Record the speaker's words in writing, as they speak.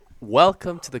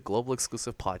Welcome to the Global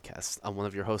Exclusive Podcast. I'm one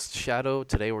of your hosts, Shadow.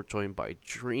 Today we're joined by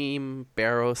Dream,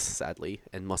 Barrows, sadly,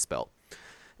 and Muspel.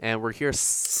 And we're here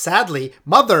Sadly,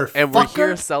 motherfucker. and we're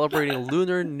here celebrating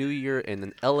Lunar New Year in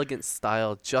an elegant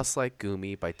style, just like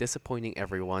Gumi, by disappointing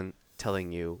everyone,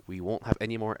 telling you we won't have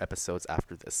any more episodes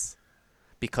after this.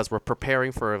 Because we're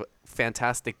preparing for a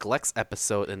fantastic Glex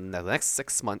episode in the next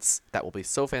 6 months that will be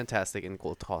so fantastic and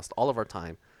will cost all of our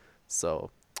time.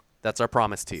 So that's our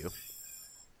promise to you.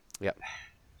 Yep.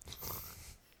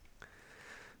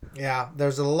 Yeah,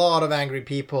 there's a lot of angry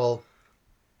people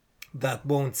that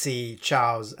won't see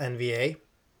Chow's NVA.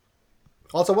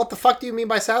 Also, what the fuck do you mean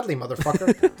by sadly, motherfucker?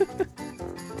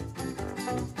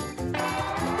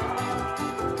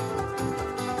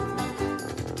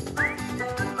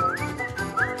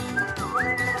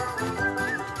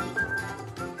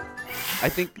 I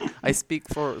think I speak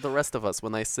for the rest of us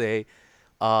when I say,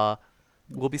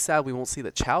 we'll be sad we won't see the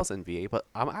Chow's NVA, but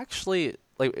I'm actually,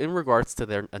 like, in regards to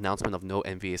their announcement of no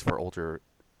NVAs for older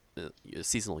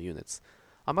seasonal units,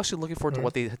 I'm actually looking forward to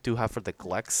what they do have for the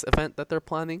Glex event that they're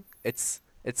planning. It's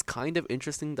kind of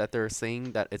interesting that they're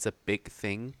saying that it's a big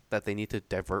thing that they need to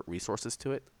divert resources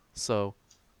to it. So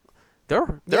they're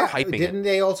hyping didn't it.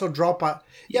 they also drop a...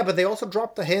 Yeah, but they also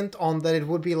dropped a hint on that it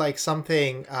would be like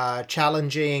something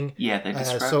challenging. Yeah, they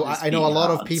described so it as I know a being lot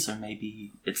of hard, people... So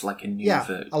maybe it's like a new,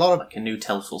 like a new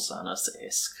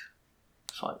Telfulsanus-esque.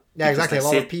 Yeah, Because exactly. A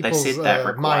lot of people's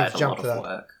minds jump to that.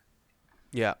 Work.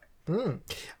 Yeah.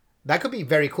 That could be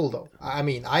very cool, though. I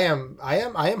mean, I am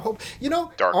hope. You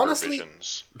know, Darker honestly,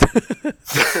 visions.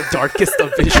 Darkest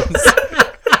of visions.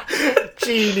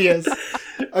 genius.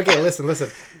 Okay,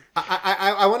 listen.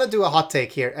 I want to do a hot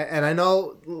take here, and I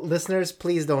know listeners,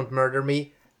 please don't murder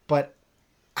me, but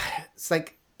it's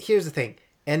like, here's the thing: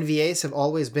 NVAs have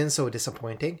always been so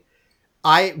disappointing.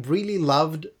 I really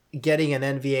loved getting an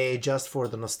NVA just for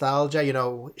the nostalgia. You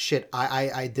know, shit.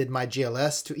 I did my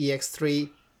GLS to EX3.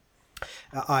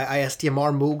 I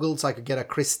STMR Moogled so I could get a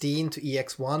Christine to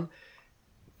EX1,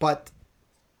 but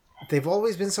they've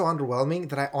always been so underwhelming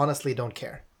that I honestly don't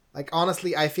care. Like,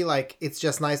 honestly, I feel like it's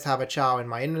just nice to have a Chow in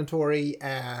my inventory,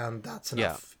 and that's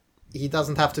enough. Yeah. He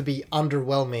doesn't have to be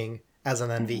underwhelming as an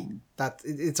NV.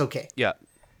 It's okay. Yeah.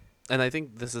 And I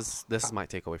think this is my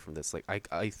takeaway from this. Like,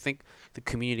 I think the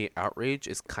community outrage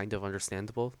is kind of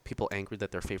understandable. People angry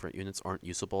that their favorite units aren't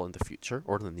usable in the future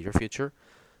or in the near future.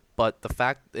 But the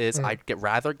fact is, I'd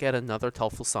rather get another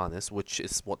Telfulsanus, which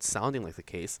is what's sounding like the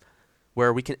case,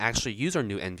 where we can actually use our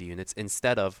new NV units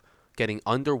instead of getting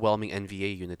underwhelming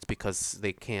NVA units because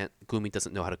Gumi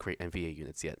doesn't know how to create NVA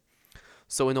units yet.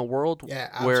 So in a world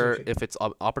where if it's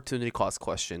an opportunity cost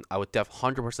question, I would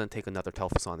 100% take another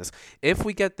Telfulsanus. If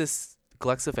we get this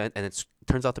Glex event and it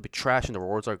turns out to be trash and the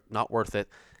rewards are not worth it,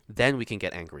 then we can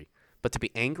get angry. But to be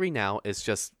angry now is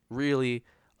just really...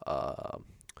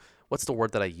 what's the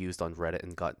word that I used on Reddit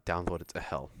and got downvoted to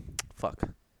hell? Fuck.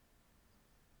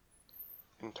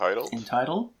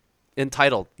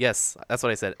 Entitled. Yes, that's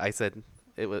what I said. I said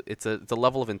it's a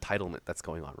level of entitlement that's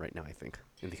going on right now, I think,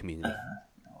 in the community.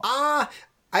 I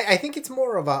think it's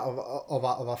more of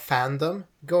a fandom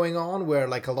going on where,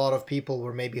 like, a lot of people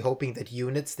were maybe hoping that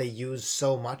units they used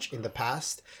so much in the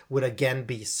past would again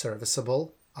be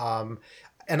serviceable. And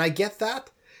I get that,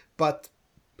 but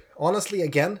honestly,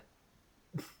 again,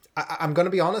 I'm going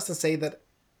to be honest and say that,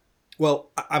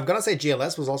 well, I'm going to say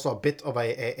GLS was also a bit of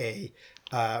a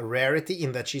rarity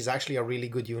in that she's actually a really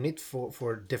good unit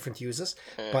for different uses.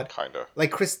 But kind of.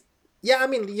 Like Chris... Yeah, I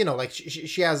mean, you know, like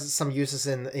she has some uses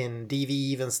in DV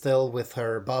even still with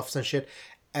her buffs and shit.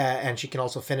 And she can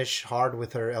also finish hard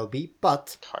with her LB.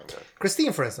 But kind of.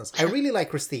 Christine, for instance, I really like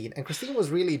Christine. And Christine was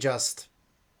really just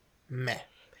meh.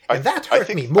 And that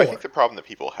hurt me more. I think the problem that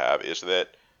people have is that...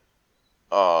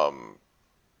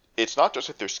 it's not just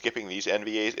that they're skipping these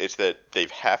NVAs, it's that they've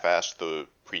half-assed the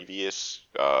previous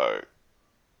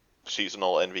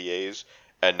seasonal NVAs,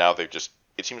 and now it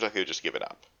seems like they've just given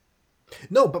up.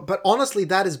 No, but honestly,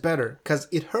 that is better, because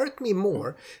it hurt me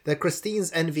more that Christine's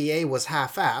NVA was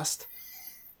half-assed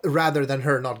rather than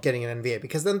her not getting an NVA,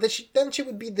 because then she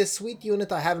would be this sweet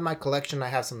unit I have in my collection, I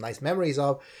have some nice memories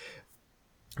of.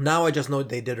 Now I just know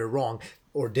they did her wrong,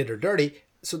 or did her dirty.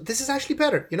 So this is actually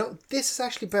better, you know? This is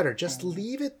actually better. Just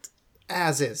leave it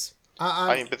as is.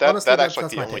 I mean, but honestly, that acts like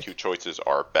the only two choices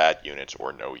are bad units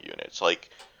or no units. Like,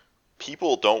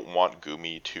 people don't want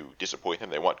Gumi to disappoint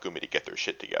them. They want Gumi to get their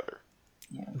shit together.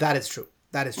 Yeah. That is true.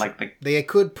 They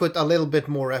could put a little bit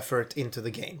more effort into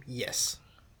the game, yes.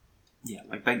 Yeah,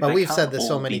 but we've said this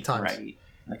so many times. Great.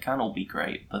 They can't all be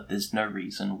great, but there's no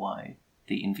reason why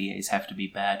the NVAs have to be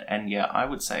bad. And yeah, I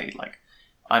would say, like,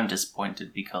 I'm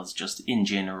disappointed because just in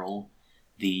general,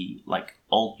 the like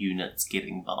old units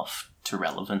getting buffed to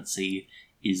relevancy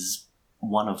is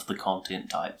one of the content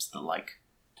types that like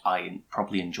I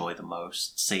probably enjoy the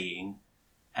most seeing,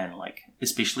 and like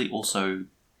especially also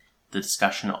the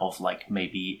discussion of like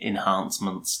maybe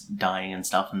enhancements dying and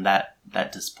stuff, and that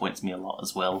disappoints me a lot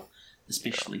as well,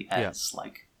 especially as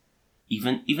like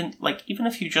even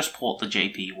if you just port the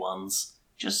JP ones,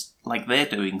 just like they're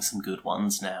doing some good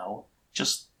ones now,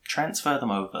 just transfer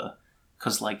them over,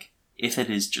 because like if it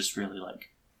is just really like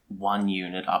one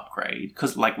unit upgrade,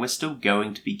 because like we're still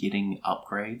going to be getting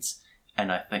upgrades,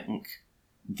 and I think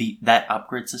that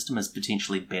upgrade system is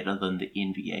potentially better than the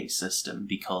NVA system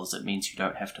because it means you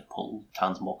don't have to pull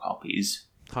tons more copies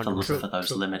for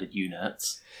those limited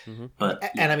units. Mm-hmm.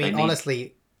 But and I mean,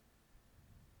 honestly,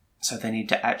 so they need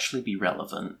to actually be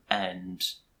relevant, and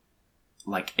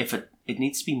like if it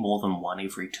needs to be more than one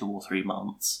every 2 or 3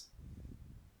 months,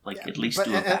 like at least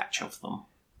do a batch of them.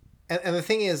 And the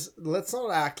thing is, let's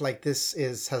not act like this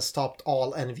has stopped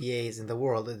all NVAs in the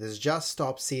world. It has just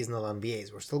stopped seasonal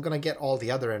NVAs. We're still going to get all the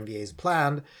other NVAs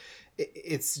planned.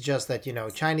 It's just that,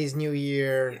 Chinese New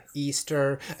Year,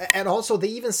 Easter, and also they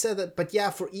even said that, but yeah,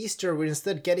 for Easter, we're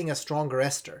instead getting a stronger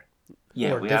Esther.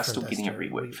 Yeah, we are still getting a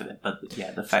rework for that. But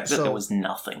yeah, the fact that there was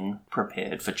nothing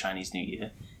prepared for Chinese New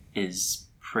Year is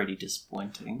pretty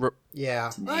disappointing.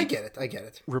 I get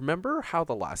it. Remember how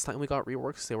the last time we got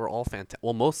reworks, they were all fantastic.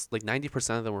 Well, most, like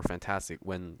 90% of them were fantastic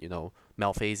when,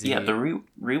 Malphasy. Yeah, the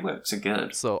reworks are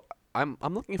good. So I'm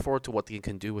looking forward to what they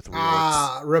can do with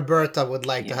reworks. Roberta would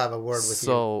like to have a word with you.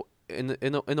 So in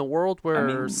a world where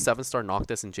 7-star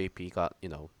Noctis and JP got,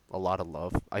 a lot of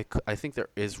love, I think there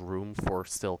is room for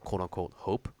still quote unquote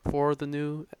hope for the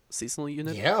new seasonal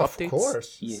unit updates. Of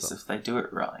course. Yes, so, if they do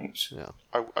it right. Yeah.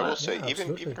 I will say even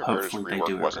Roberta's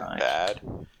rework wasn't bad.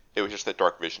 It was just that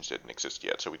Dark Visions didn't exist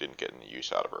yet, so we didn't get any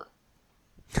use out of her.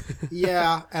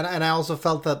 Yeah, and I also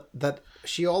felt that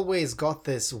she always got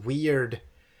this weird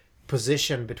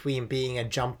position between being a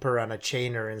jumper and a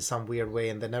chainer in some weird way,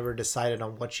 and they never decided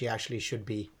on what she actually should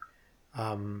be.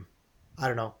 I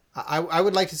don't know. I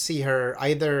would like to see her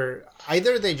either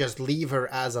they just leave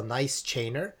her as a nice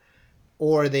chainer,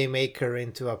 or they make her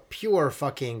into a pure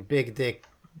fucking big dick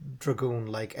dragoon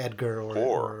like Edgar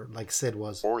or like Sid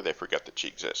was. Or they forget that she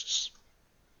exists.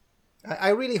 I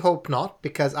really hope not,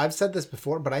 because I've said this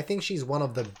before, but I think she's one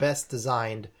of the best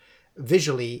designed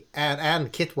visually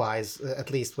and kit-wise,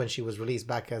 at least when she was released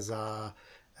back as a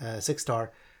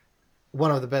 6-star,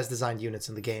 one of the best designed units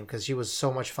in the game, because she was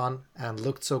so much fun and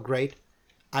looked so great.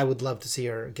 I would love to see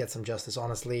her get some justice,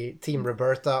 honestly. Team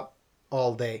Roberta,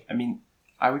 all day. I mean,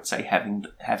 I would say having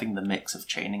the mix of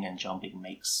chaining and jumping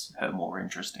makes her more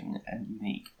interesting and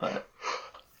unique, but...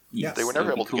 Yes, they were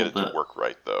never able to get it to work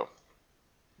right, though.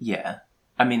 Yeah.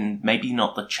 I mean, maybe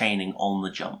not the chaining on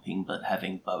the jumping, but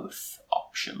having both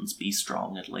options be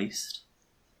strong at least.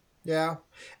 Yeah.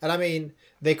 And I mean,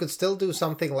 they could still do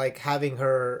something like having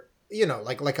her...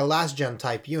 like a last gen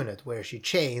type unit where she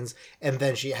chains and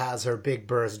then she has her big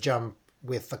burst jump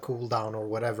with a cooldown or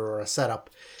whatever, or a setup,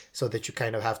 so that you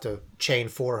kind of have to chain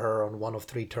for her on 1 of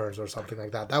 3 turns or something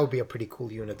like that. That would be a pretty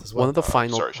cool unit as well. One of the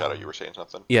final... Sorry, Shadow, you were saying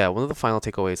something? Yeah, one of the final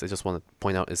takeaways I just want to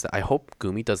point out is that I hope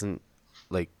Gumi doesn't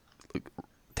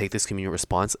take this community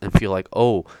response and feel like,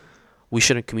 oh, we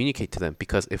shouldn't communicate to them,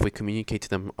 because if we communicate to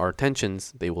them our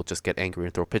intentions, they will just get angry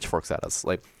and throw pitchforks at us.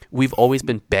 Like, we've always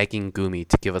been begging Gumi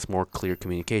to give us more clear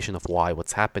communication of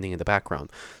what's happening in the background,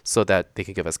 so that they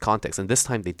can give us context. And this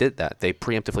time they did that. They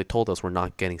preemptively told us we're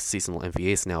not getting seasonal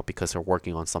NVAs now because they're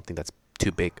working on something that's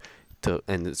too big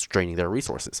and it's draining their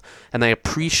resources. And I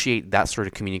appreciate that sort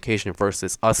of communication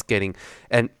versus us getting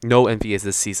no NVAs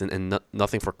this season and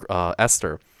nothing for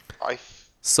Esther.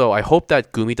 So I hope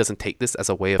that Gumi doesn't take this as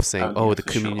a way of saying, the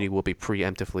community will be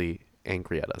preemptively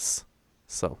angry at us.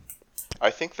 So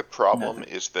I think the problem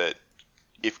is that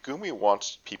if Gumi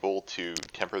wants people to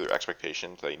temper their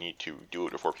expectations, they need to do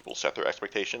it before people set their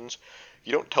expectations.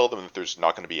 You don't tell them that there's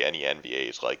not going to be any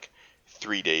NVAs like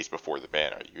 3 days before the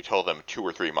banner. You tell them 2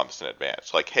 or 3 months in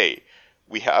advance. Like, hey,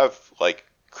 we have like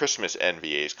Christmas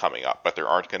NVAs coming up, but there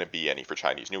aren't going to be any for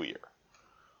Chinese New Year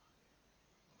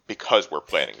because we're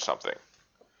planning something.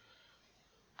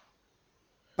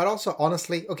 But also,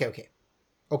 honestly, okay.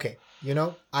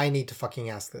 I need to fucking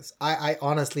ask this. I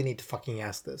honestly need to fucking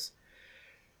ask this.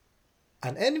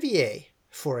 An NVA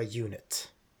for a unit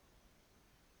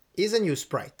is a new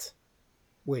sprite,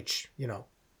 which,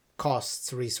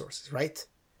 costs resources, right?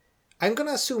 I'm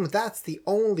gonna assume that's the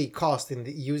only cost in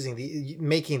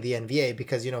making the NVA,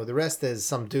 because, the rest is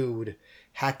some dude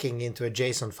hacking into a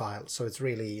JSON file. So it's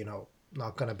really,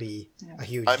 not gonna be a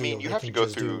huge I deal. mean, you They have to can go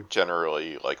just through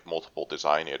generally like multiple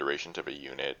design iterations of a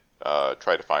unit,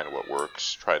 try to find what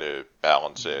works, try to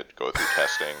balance it, go through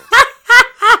testing.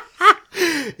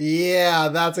 Yeah,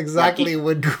 that's exactly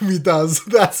what Gumi does.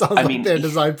 That sounds I like mean, their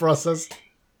design process.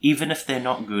 Even if they're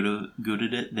not good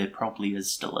at it, there probably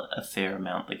is still a fair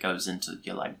amount that goes into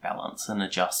your like balance and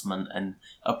adjustment and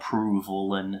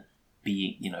approval and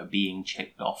being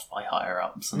checked off by higher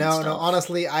ups and No, stuff. no.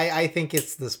 Honestly, I think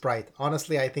it's the sprite.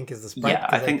 Honestly, I think it's the sprite. Yeah,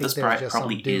 I 'cause think the there's sprite just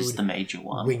probably some dude is the major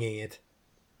one. winging it.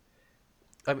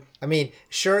 I I mean,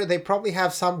 sure, they probably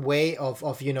have some way of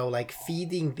like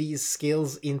feeding these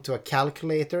skills into a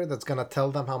calculator that's gonna tell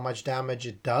them how much damage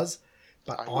it does.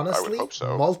 But I would honestly, hope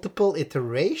so. multiple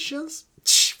iterations?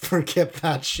 Forget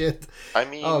that shit. I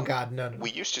mean, Oh god, no. we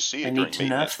used to see They it need during to nerf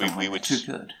maintenance. them We when they're would too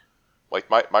good. like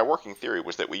my working theory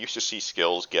was that we used to see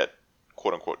skills get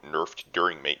quote unquote nerfed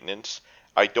during maintenance.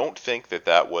 I don't think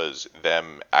that was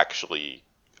them actually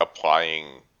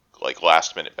applying like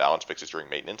last minute balance fixes during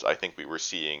maintenance. I think we were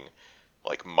seeing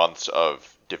like months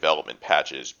of development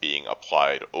patches being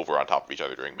applied over on top of each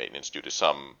other during maintenance due to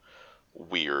some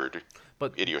weird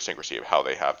But idiosyncrasy of how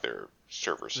they have their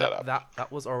server set up.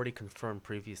 that was already confirmed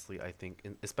previously, I think.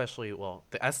 Especially, well,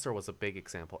 the Esther was a big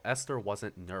example. Esther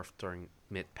wasn't nerfed during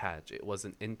mid patch. It was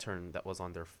an intern that was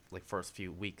on their like first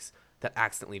few weeks that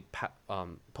accidentally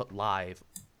put live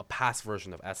a past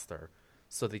version of Esther.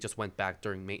 So they just went back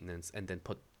during maintenance and then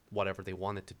put whatever they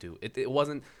wanted to do. It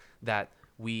wasn't that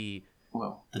we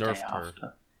The day nerfed her.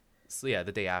 after. So yeah,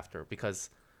 the day after, because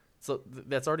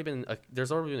there's already been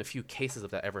a few cases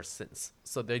of that ever since.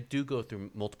 So they do go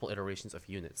through multiple iterations of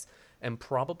units, and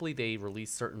probably they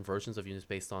release certain versions of units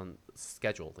based on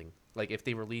scheduling. Like if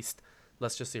they released,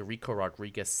 let's just say Rico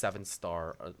Rodriguez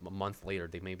 7-star a month later,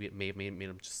 they may have made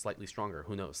him just slightly stronger.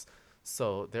 Who knows?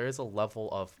 So there is a level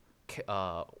of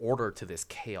order to this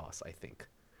chaos, I think.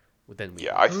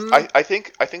 Yeah, I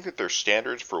think that their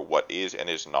standards for what is and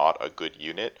is not a good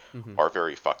unit are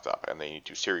very fucked up, and they need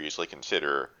to seriously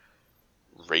consider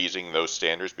raising those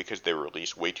standards because they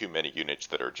release way too many units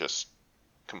that are just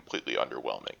completely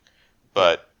underwhelming.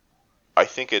 But I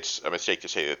think it's a mistake to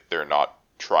say that they're not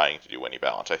trying to do any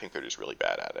balance. I think they're just really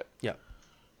bad at it. Yeah.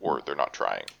 Or they're not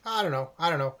trying. I don't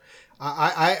know.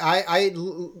 I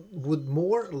would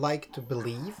more like to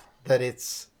believe that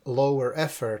it's lower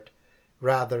effort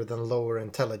rather than lower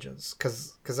intelligence.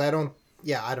 Because I don't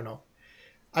know.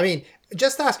 I mean,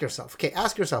 just ask yourself. Okay,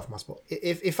 ask yourself, Musbo.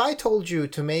 If I told you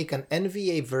to make an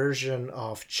NVA version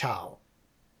of Chao,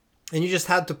 and you just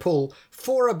had to pull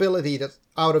 4 abilities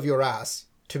out of your ass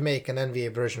to make an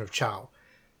NVA version of Chao,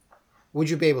 would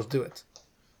you be able to do it?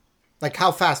 Like,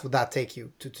 how fast would that take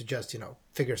you to just,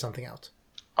 figure something out?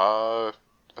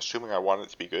 Assuming I want it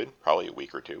to be good, probably a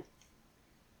week or 2.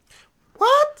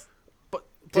 What? But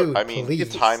Dude, I mean,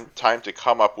 please. time to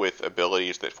come up with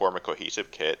abilities that form a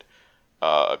cohesive kit,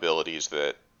 abilities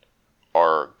that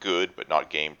are good but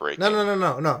not game breaking.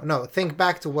 No. Think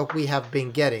back to what we have been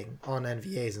getting on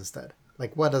NVAs instead.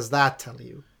 Like, what does that tell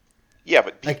you? Yeah,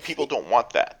 but Like, people don't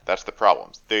want that. That's the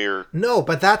problem. No,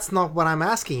 but that's not what I'm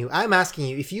asking you. I'm asking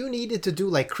you, if you needed to do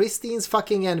like Christine's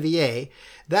fucking NVA,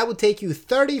 that would take you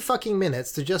 30 fucking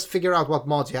minutes to just figure out what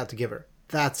mods you had to give her.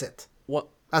 That's it. what?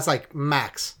 That's like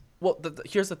max. Well,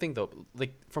 here's the thing, though.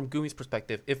 Like, from Gumi's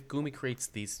perspective, if Gumi creates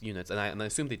these units, and I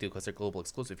assume they do because they're global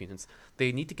exclusive units,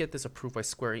 they need to get this approved by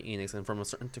Square Enix and from a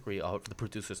certain degree of the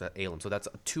producers at ALEM. So that's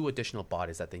 2 additional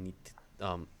bodies that they need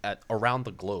at around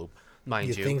the globe, mind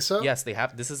you. You think so? Yes, they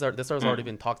have. This has already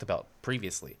been talked about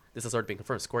previously. This has already been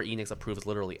confirmed. Square Enix approves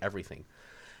literally everything.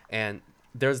 And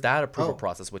there's that approval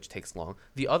process, which takes long.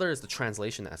 The other is the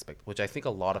translation aspect, which I think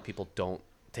a lot of people don't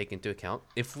take into account.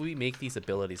 If we make these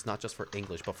abilities not just for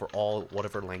English but for all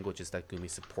whatever languages that Gumi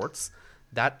supports,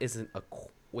 that isn't a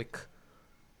quick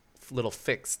little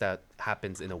fix that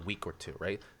happens in a week or 2,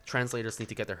 right? Translators need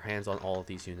to get their hands on all of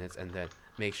these units and then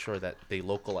make sure that they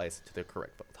localize it to their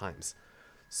correct times.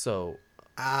 So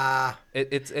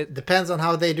it Depends on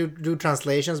how they do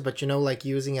translations, but like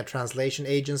using a translation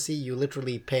agency, you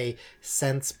literally pay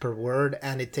cents per word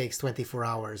and it takes 24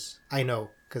 hours. I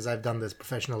know, because I've done this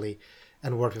professionally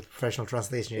and worked with professional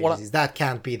translation agencies. That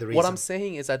can't be the reason. What I'm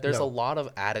saying is that there's No. a lot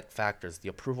of added factors: the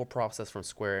approval process from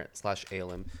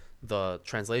Square/ALEM, the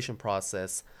translation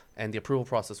process, and the approval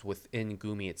process within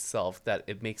Gumi itself.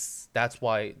 That's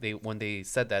why when they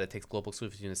said that it takes global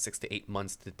exclusive units 6 to 8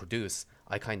 months to produce,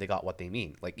 I kind of got what they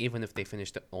mean. Like, even if they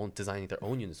finish designing their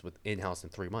own units with in-house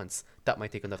in 3 months, that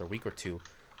might take another week or 2.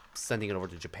 Sending it over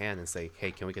to Japan and say,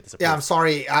 hey, can we get this approved? Yeah, I'm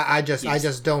sorry. I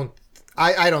just don't.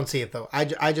 I don't see it though.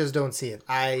 I just don't see it.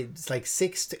 It's like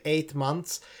 6 to 8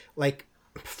 months. Like,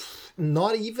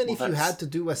 not even Well, if you that's- had to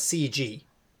do a CG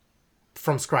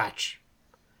from scratch.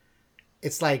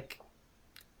 It's like,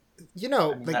 I mean,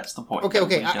 like, that's the point. okay, that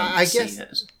okay, we don't I see guess,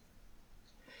 it.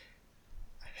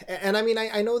 and I mean,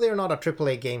 I know they're not a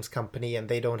AAA games company and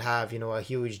they don't have, a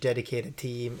huge dedicated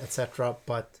team, etc.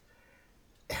 But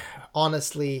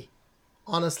honestly,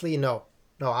 no,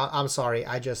 I'm sorry.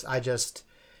 I just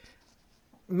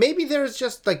maybe there's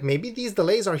just like maybe these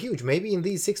delays are huge. Maybe in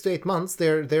these 6 to 8 months,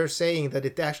 they're saying that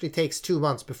it actually takes 2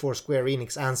 months before Square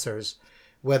Enix answers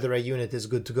whether a unit is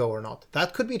good to go or not.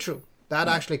 That could be true. That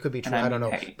actually could be true. And I don't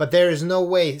know. hey, But there is no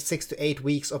way 6 to 8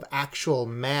 weeks of actual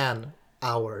man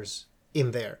hours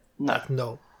in there. No. Like,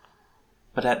 no.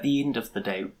 But at the end of the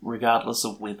day, regardless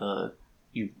of whether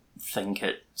you think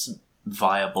it's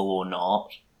viable or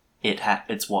not,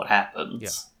 it's what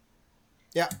happens.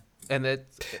 Yeah. And it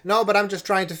No, but I'm just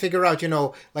trying to figure out,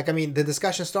 like, I mean, the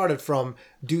discussion started from,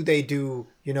 do they do,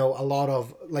 a lot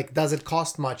of, like, does it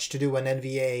cost much to do an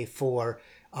NVA for,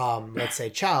 let's say,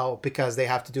 Chow, because they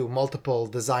have to do multiple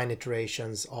design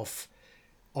iterations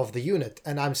of the unit?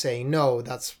 And I'm saying, no,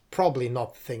 that's probably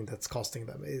not the thing that's costing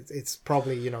them. It's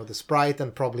probably, the sprite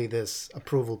and probably this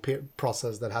approval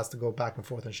process that has to go back and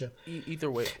forth and shit.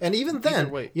 either way. And even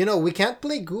then, way. we can't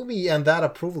play Goomy and that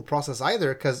approval process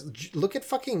either, because look at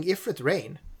fucking Ifrit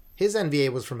Rain. His NVA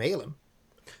was from Alem.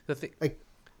 The thing, Like,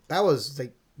 that was,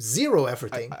 like, zero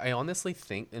everything. I honestly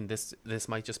think, and this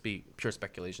might just be pure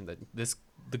speculation, that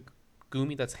the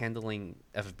Gumi that's handling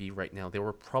FB right now, they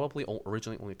were probably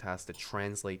originally only tasked to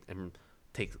translate and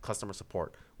take customer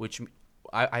support, which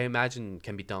I imagine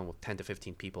can be done with 10 to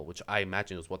 15 people, which I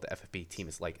imagine is what the FFB team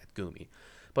is like at Gumi.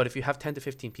 But if you have 10 to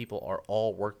 15 people are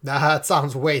all working... That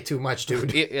sounds way too much,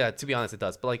 dude. Yeah, to be honest, it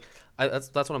does. But like,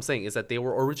 that's what I'm saying, is that they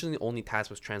were originally only tasked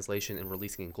with translation and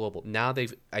releasing in global. Now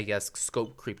they've, I guess,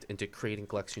 scope creeped into creating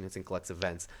Glex units and Glex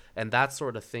events. And that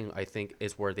sort of thing, I think,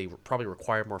 is where they probably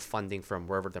require more funding from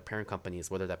wherever their parent company is,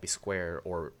 whether that be Square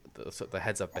or the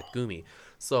heads up at Gumi.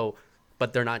 So...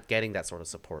 but they're not getting that sort of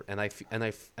support, and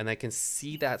I can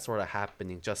see that sort of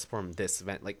happening just from this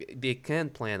event. Like, they can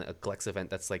plan a Glex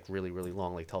event that's like really, really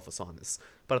long, like Telphason is,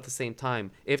 but at the same time,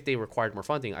 if they required more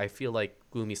funding, I feel like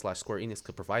Gumi / Square Enix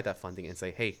could provide that funding and say,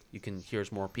 hey,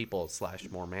 here's more people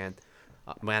 / more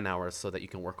man hours so that you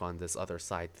can work on this other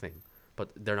side thing. But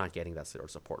they're not getting that sort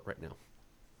of support right now.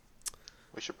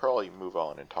 We should probably move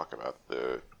on and talk about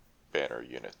the banner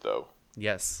unit, though.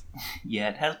 Yes. Yeah,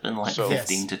 it has been like So-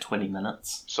 15 to 20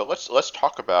 minutes. So let's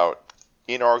talk about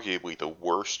inarguably the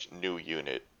worst new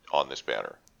unit on this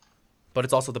banner. But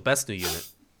it's also the best new unit.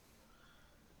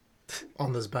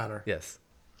 On this banner. Yes.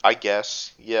 I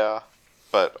guess, yeah,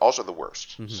 but also the worst.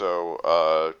 Mm-hmm.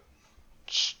 So,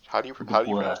 how do you pronounce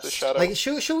worst. this, Shadow? Like,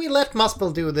 should we let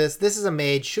Muspel do this? This is a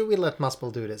mage. Should we let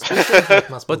Muspel do this? We shouldn't let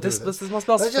Muspel But do this is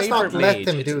Muspel's Let's just favorite not let mage.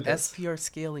 them It's do an this. SPR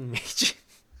scaling mage.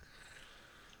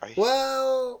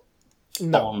 Well,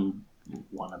 no. On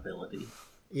one ability.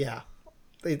 Yeah.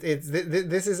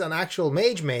 This is an actual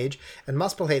mage, and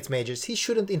Muspel hates mages. He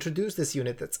shouldn't introduce this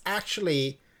unit that's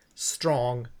actually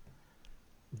strong,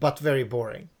 but very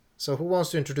boring. So who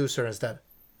wants to introduce her instead?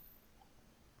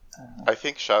 I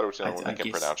think Shadow's the only one I that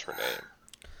can guess- pronounce her name.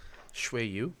 Shui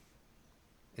Yu.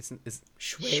 It's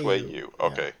Shui Yu.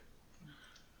 Okay.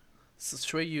 So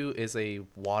Shui Yu is a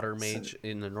water mage.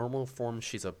 In the normal form,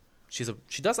 she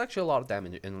does actually a lot of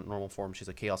damage in normal form. She's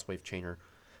a Chaos Wave Chainer,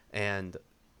 and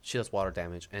she does water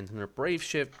damage. And in her Brave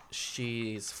Shift,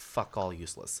 she's fuck all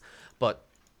useless. But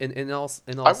in all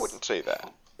I wouldn't say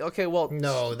that. okay, well,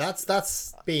 No,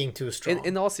 that's being too strong.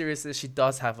 in all seriousness, she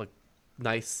does have a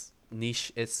nice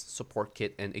niche its support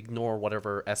kit, and ignore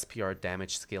whatever SPR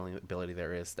damage scaling ability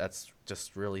there is. That's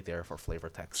just really there for flavor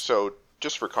text. So,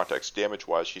 just for context,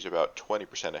 damage-wise, she's about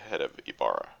 20% ahead of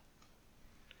Ibarra.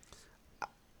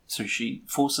 So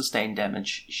for sustained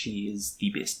damage, she is the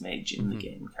best mage in the Mm-hmm.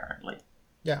 game currently.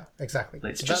 Yeah, exactly.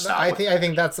 Let's just start I with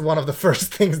think that's one of the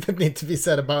first things that need to be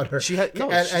said about her. She had-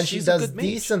 no, and she she's a does good mage.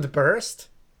 decent burst.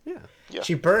 Yeah. Yeah.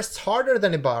 She bursts harder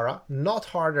than Ibarra, not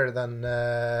harder than.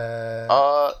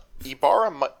 Ibarra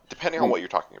might, depending on what you're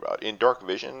talking about. In Dark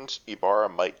Visions, Ibarra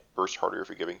might burst harder if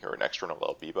you're giving her an external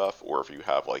LB buff, or if you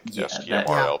have like Yeah, STMR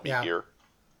that- LB yeah. gear.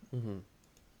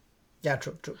 Yeah,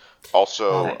 true.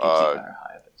 Also, that gives you better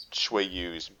high abilities. Shui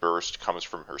Yu's burst comes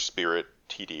from her Spirit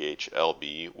TDH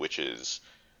LB, which is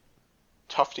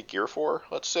tough to gear for,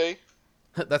 let's say.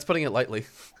 That's putting it lightly.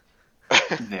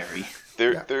 Very.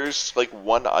 There's like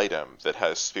one item that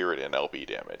has Spirit and LB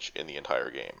damage in the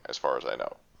entire game, as far as I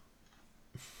know.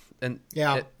 And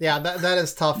Yeah, that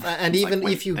is tough. And It's even like,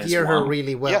 wait, if you there's gear her one.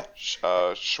 really well, Yeah,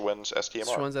 Schwinn's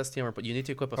STMR. Schwann's STMR, but you need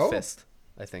to equip a Oh. fist,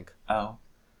 I think. Oh.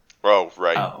 Oh,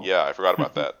 right. Oh. Yeah, I forgot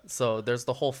about that. So there's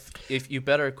the whole if you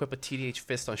better equip a TDH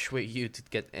fist on Shui Yu to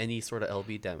get any sort of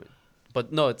LB damage.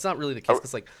 But no, it's not really the case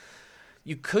because like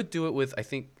you could do it with I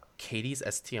think Katie's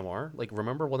STMR. Like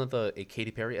remember one of the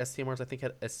Katy Perry STMRs I think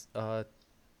had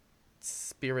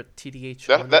Spirit TDH.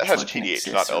 on That it? has Like an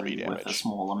TDH, not accessory LB with a damage.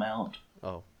 small amount.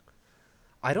 Oh,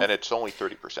 I don't. And it's only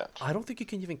 30%. I don't think you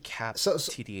can even cap So-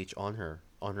 TDH on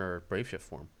her Brave Shift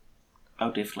form.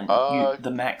 Oh, definitely.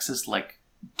 The max is like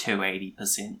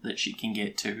 280% that she can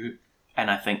get to,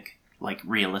 and I think like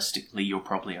realistically, you're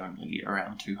probably only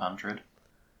around 200.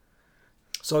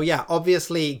 So yeah,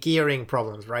 obviously gearing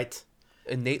problems, right?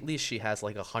 Innately, she has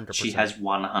like 100%. She has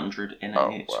 100 in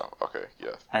Oh, it, wow. Okay,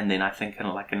 yeah. and then I think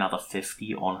like another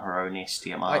 50 on her own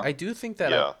STMR. I do think that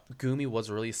Yeah. Gumi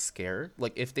was really scared.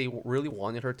 Like, if they really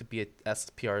wanted her to be a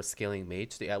SPR scaling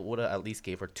mage, they would have at least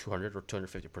gave her 200 or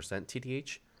 250%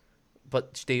 TDH.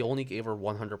 But they only gave her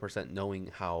 100%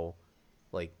 knowing how,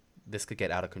 like, this could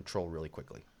get out of control really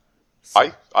quickly.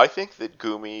 So, I think that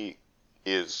Gumi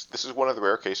is... This is one of the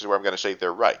rare cases where I'm going to say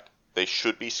they're right. They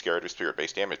should be scared of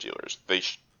spirit-based damage dealers. They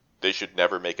should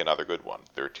never make another good one.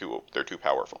 They're too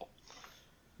powerful.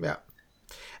 Yeah.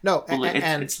 No, well,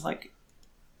 and it's like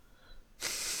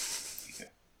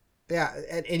yeah,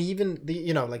 and even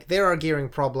the like there are gearing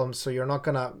problems, so you're not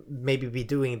gonna maybe be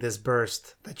doing this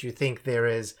burst that you think there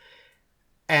is.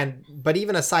 But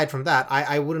even aside from that,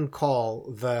 I wouldn't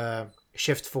call the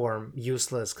shift form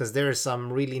useless because there is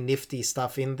some really nifty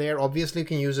stuff in there. Obviously, you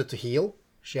can use it to heal.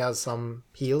 She has some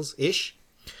heals ish,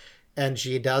 and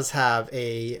she does have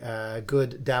a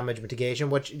good damage mitigation.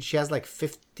 What she has like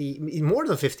 50, more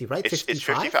than 50, right? It's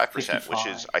 55? 55%, which 55.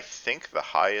 is, I think, the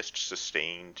highest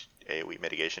sustained AoE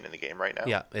mitigation in the game right now.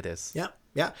 yeah, it is. Yeah,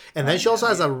 yeah. And then she also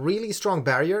has a really strong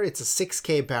barrier. It's a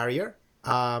 6k barrier.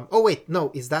 Oh wait,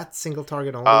 no, is that single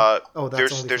target only? Oh,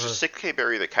 that's only there's for a 6k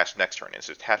barrier that casts next turn, and it's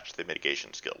attached to the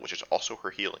mitigation skill, which is also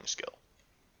her healing skill.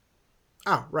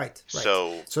 Oh, right.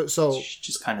 So- so she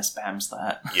just kind of spams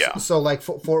that. Yeah. so like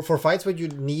for fights where you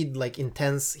need like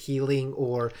intense healing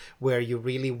or where you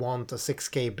really want a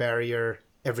 6k barrier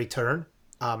every turn,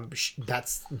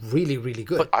 that's really really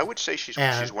good. I would say she's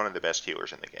And- one of the best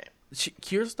healers in the game.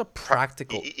 Here's the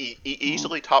practical.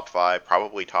 Easily top 5,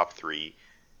 probably top 3,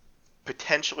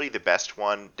 potentially the best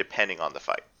one, depending on the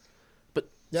fight. But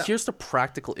Yeah. here's the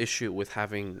practical issue with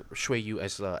having Shui Yu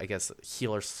as I guess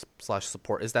healer /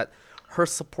 support is that her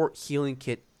support healing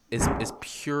kit is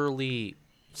purely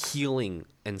healing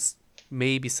and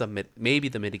maybe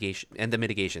the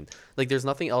mitigation. Like there's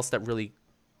nothing else that really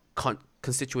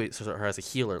constitutes her as a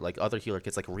healer like other healer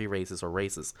kits like re-raises or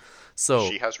raises. So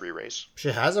She has re-raise. she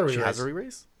has a she has a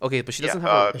re-raise. Okay, but she doesn't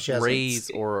Yeah, have she a has a- raise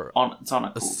or It's on a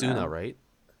a cooldown. Suna, right?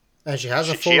 and she has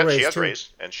a full She raise has too. raise,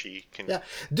 and she can... Yeah,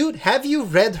 dude, have you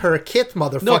read her kit,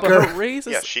 motherfucker? No, but her raise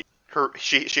is. Yeah, she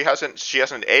has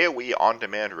an AoE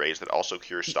on-demand raise that also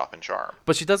cures Stop and Charm.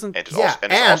 But she doesn't. And it's yeah, also,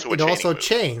 and it's and also a it chaining also move.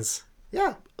 chains.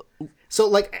 Yeah. So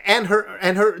like, and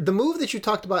her the move that you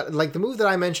talked about, like the move that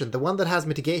I mentioned, the one that has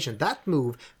mitigation, that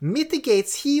move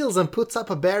mitigates heals and puts up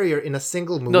a barrier in a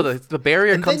single move. No, the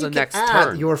barrier And comes then the you next can add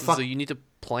turn. your So fuck- you need to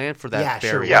plan for that Yeah,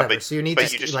 sure, barrier. Yeah, whatever. but, So you need but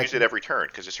to, you just like- use it every turn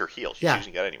because it's her heal. She's Yeah.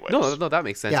 using it anyways. No, that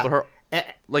makes sense. Yeah. But her, Eh,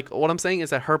 like, what I'm saying is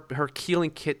that her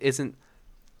healing kit isn't.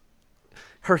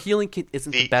 Her healing kit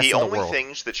isn't the best The in the only world.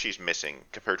 things that she's missing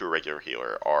compared to a regular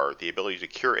healer are the ability to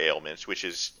cure ailments, which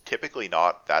is typically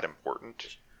not that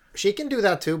important. she can do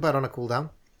that too, but on a cooldown.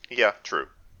 Yeah, true.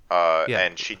 Yeah.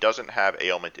 And she doesn't have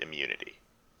ailment immunity.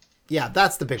 Yeah,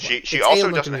 that's the big one. She It's also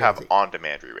ailment doesn't have immunity.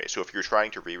 on-demand re-raise. So if you're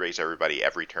trying to re-raise everybody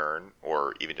every turn,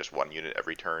 or even just one unit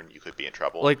every turn, you could be in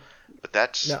trouble. Like- but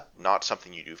that's Yeah. not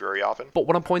something you do very often. But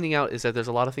what I'm pointing out is that there's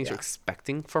a lot of things Yeah. you're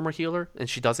expecting from her healer, and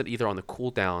she does it either on the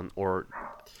cooldown or.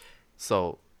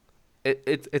 So,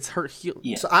 it's her heal.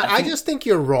 Yeah, So I think just think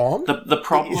you're wrong.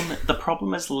 the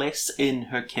problem is less in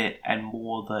her kit and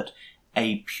more that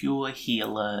a pure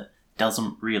healer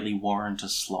doesn't really warrant a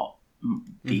slot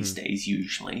these days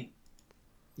usually.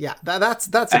 Yeah, that's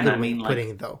a And good I way mean, of like- putting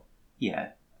it though.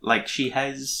 Yeah, like she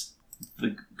has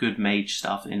the good mage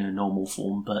stuff in her normal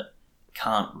form, but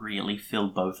can't really fill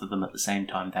both of them at the same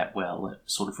time that well. It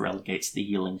sort of relegates the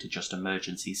healing to just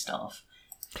emergency stuff.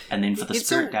 And then for the It's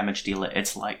spirit a- damage dealer,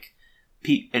 it's like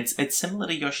it's similar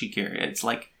to Yoshikiri. It's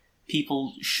like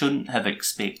people shouldn't have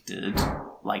expected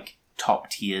like top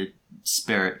tier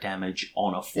spirit damage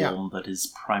on a form that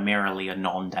is primarily a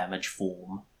non-damage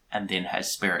form and then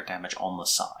has spirit damage on the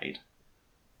side.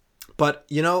 But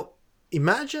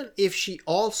imagine if she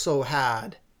also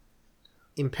had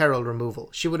imperil removal.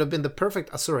 She would have been the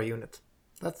perfect Asura unit.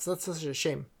 That's such a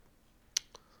shame.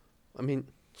 I mean,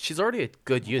 she's already a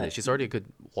good unit. She's already a good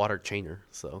water chainer.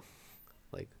 So,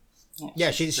 like,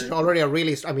 Yeah, she's already a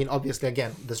really. I mean, obviously,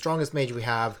 again, the strongest mage we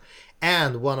have,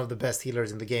 and one of the best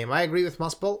healers in the game. I agree with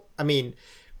Muspel. I mean,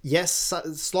 yes,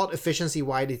 slot efficiency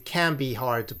wide, it can be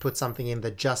hard to put something in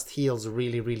that just heals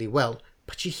really, really well.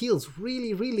 But she heals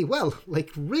really, really well,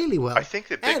 like really well. I think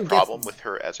the big problem with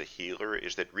her as a healer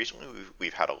is that recently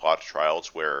we've had a lot of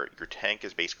trials where your tank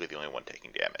is basically the only one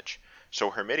taking damage. So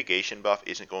her mitigation buff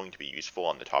isn't going to be useful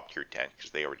on the top tier tank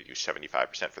because they already do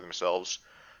 75% for themselves.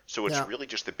 So it's really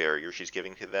just the barrier she's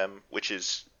giving to them, which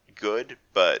is good,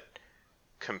 but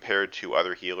compared to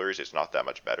other healers, it's not that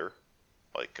much better.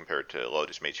 Like compared to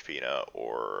Lotus Mage Fina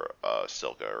or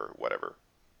Silka or whatever.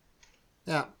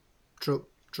 Yeah, true.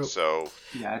 So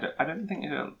yeah, I don't think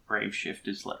her Brave Shift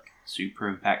is like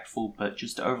super impactful, but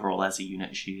just overall as a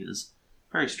unit, she is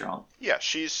very strong. Yeah,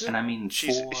 she's and I mean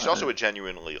she's also a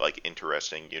genuinely like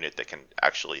interesting unit that can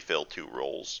actually fill two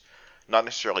roles, not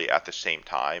necessarily at the same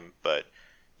time, but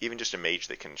even just a mage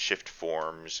that can shift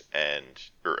forms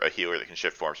or a healer that can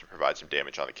shift forms and provide some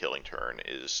damage on the killing turn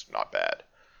is not bad.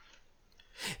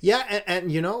 Yeah,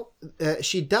 and you know,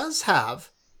 she does have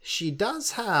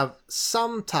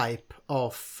some type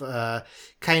of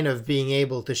kind of being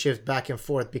able to shift back and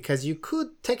forth, because you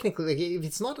could technically, like, if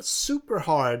it's not super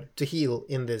hard to heal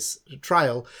in this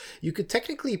trial, you could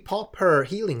technically pop her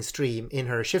healing stream in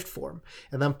her shift form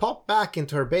and then pop back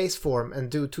into her base form and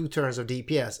do 2 turns of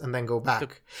DPS and then go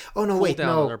back. Oh no, wait,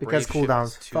 no, because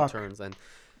cooldowns. 2 turns. And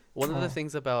one of the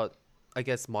things about, I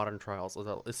guess, modern trials,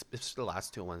 it's the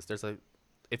last 2 ones. There's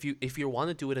if you want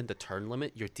to do it in the turn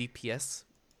limit, your DPS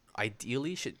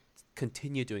ideally should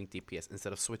continue doing DPS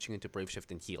instead of switching into Brave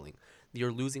Shift and healing.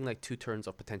 You're losing like 2 turns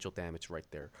of potential damage right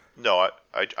there. No,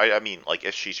 I mean, like,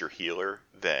 if she's your healer,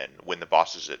 then when the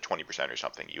boss is at 20% or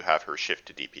something, you have her shift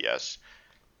to DPS,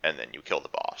 and then you kill the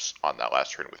boss on that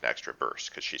last turn with an extra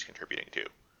burst, because she's contributing too.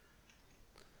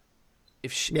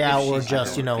 Or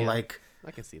just, you know, like...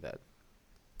 I can see that.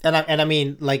 And I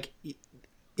mean, like,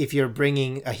 if you're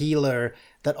bringing a healer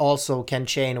that also can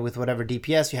chain with whatever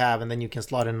DPS you have, and then you can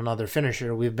slot in another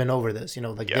finisher. We've been over this, you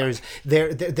know, like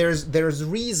there's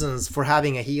reasons for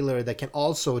having a healer that can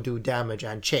also do damage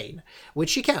and chain, which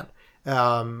she can.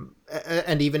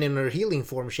 And even in her healing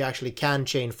form, she actually can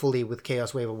chain fully with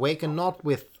Chaos Wave Awaken, not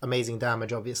with amazing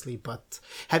damage, obviously. But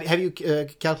have you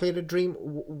calculated, Dream?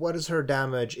 What is her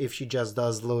damage if she just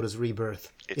does Lotus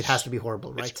Rebirth? It has to be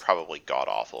horrible, right? It's probably god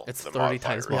awful. It's 30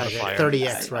 times modifier.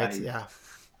 30x, right? Yeah.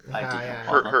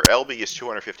 Her LB is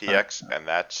 250x, and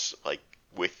that's like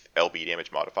with LB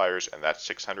damage modifiers, and that's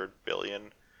 600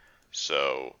 billion.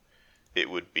 So it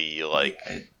would be like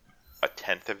a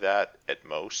tenth of that at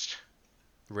most.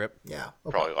 Rip. Yeah.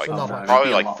 Okay. Probably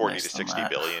probably like 40 to 60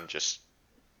 billion, just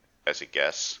as a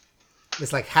guess.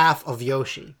 It's like half of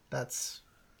Yoshi. That's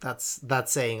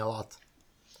saying a lot.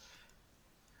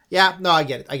 Yeah, no, I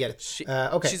get it.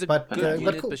 Okay, she's a but good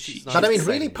unit, cool. but she's not But I mean,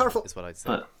 exciting, really powerful. is what I'd say.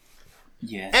 But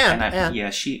yeah,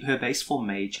 and her base form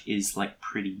mage is like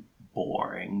pretty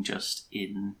boring just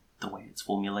in the way it's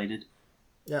formulated.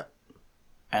 Yeah.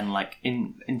 And like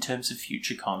in terms of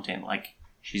future content, like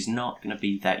she's not going to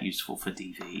be that useful for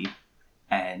DV.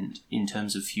 And in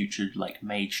terms of future like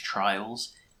mage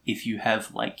trials, if you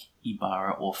have like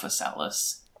Ibarra or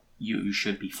Phasalis, you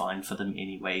should be fine for them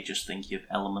anyway. Just thinking of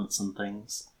elements and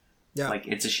things. Yeah. Like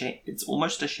it's a shame. It's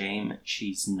almost a shame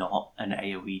she's not an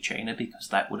AoE chainer, because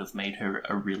that would have made her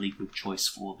a really good choice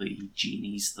for the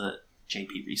genies that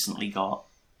JP recently got.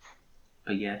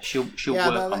 But yeah, she'll work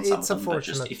on some of them. But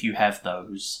just if you have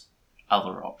those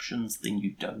other options, then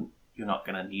you're not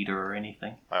going to need her or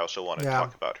anything. I also want to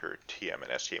talk about her TM and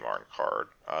STMR and card.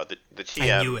 The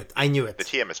TM. I knew it. The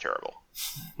TM is terrible.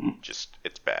 Just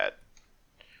it's bad.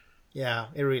 Yeah,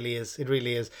 it really is. It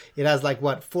really is. It has like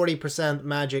 40%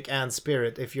 magic and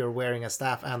spirit if you're wearing a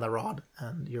staff and a rod,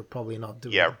 and you're probably not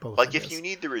doing both. Like if you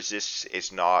need the resist,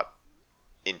 it's not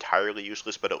entirely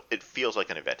useless, but it feels like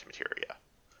an event materia.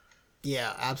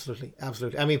 Yeah, absolutely.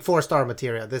 I mean, 4-star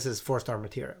materia. This is 4-star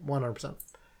materia, 100%.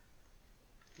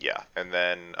 Yeah, and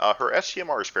then her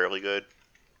STMR is fairly good.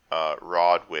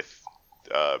 Rod with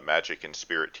magic and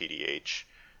spirit TDH,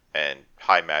 and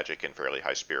high magic and fairly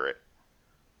high spirit.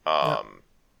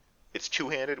 It's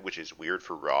two-handed, which is weird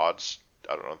for rods.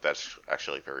 I don't know if that's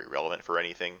actually very relevant for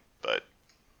anything, but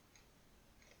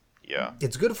yeah.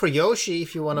 It's good for Yoshi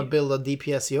if you want to build a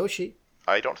DPS Yoshi.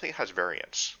 I don't think it has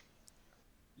variance.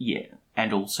 Yeah,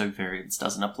 and also variance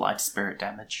doesn't apply to spirit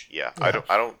damage. Yeah. I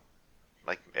don't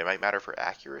like, it might matter for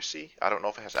accuracy. I don't know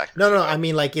if it has accuracy. No, I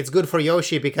mean, like, it's good for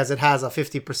Yoshi because it has a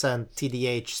 50%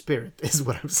 TDH spirit, is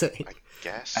what I'm saying. I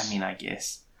guess. I mean, I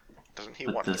guess. Doesn't he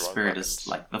But want the thrown spirit weapons? is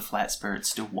like the flat spirit's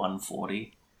still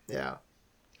 140. Yeah.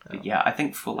 But yeah, I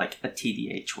think for like a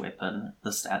TDH weapon,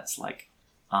 the stats like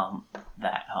aren't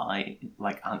that high,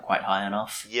 like aren't quite high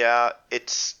enough. Yeah,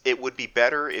 it would be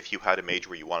better if you had a mage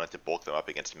where you wanted to bulk them up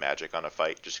against magic on a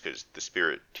fight, just because the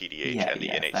spirit TDH Yeah, and the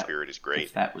yeah, innate that- spirit is If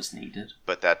great. that was needed.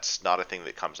 But that's not a thing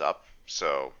that comes up,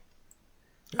 so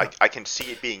Yeah. I can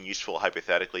see it being useful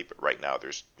hypothetically, but right now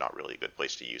there's not really a good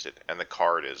place to use it, and the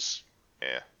card is,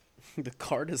 The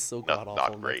card is so Not- god not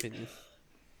awful in my great. opinion.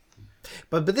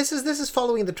 But this is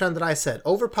following the trend that I said.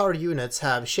 Overpowered units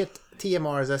have shit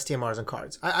TMRs, STMRs, and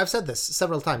cards. I've said this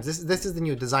several times. This is the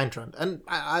new design trend, and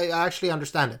I actually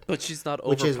understand it, But she's not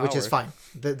which overpowered. is fine.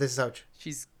 This is how.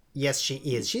 She's Yes, she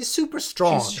is. She's super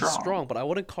strong. She's she's strong, but I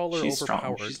wouldn't call her She's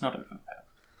overpowered. strong. She's not overpowered.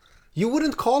 You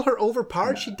wouldn't call her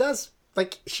overpowered. She does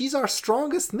she's our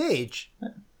strongest mage.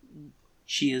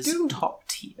 She is Dude. top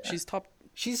tier. She's top.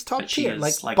 She's top but she tier.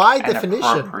 is Like by an definition.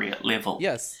 appropriate level.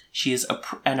 Yes. She is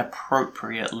an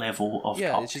appropriate level of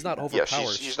Yeah, top she's not tier.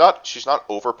 overpowered. yeah, she's not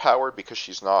overpowered because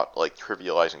she's not like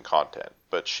trivializing content,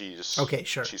 but she's Okay,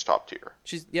 sure. she's top tier.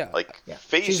 She's Like Yeah.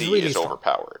 FaZe She's really is strong.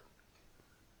 overpowered.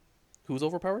 who's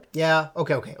overpowered? Yeah.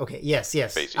 Okay. Yes.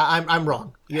 FaZe. I'm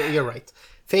wrong. You're right.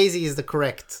 FaZe is the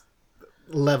correct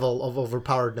level of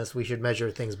overpoweredness we should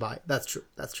measure things by. That's true.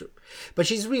 But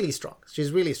she's really strong.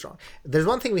 There's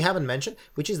one thing we haven't mentioned,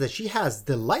 which is that she has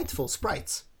delightful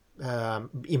sprites.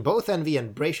 In both Envy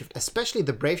and Braveshift, especially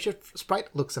the Braveshift sprite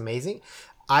looks amazing.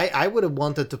 I would have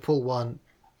wanted to pull one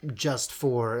just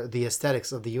for the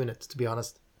aesthetics of the unit, to be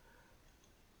honest.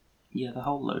 Yeah, the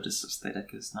whole Lotus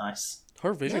aesthetic is nice.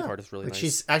 Her vision Yeah. card is really Like nice.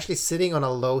 she's actually sitting on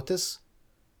a lotus.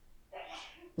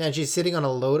 And she's sitting on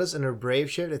a lotus in her brave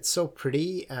shirt. It's so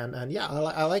pretty, and yeah,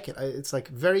 I like it. It's like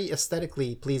very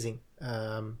aesthetically pleasing.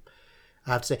 I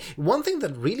have to say, one thing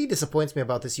that really disappoints me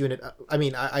about this unit, I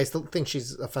mean, I still think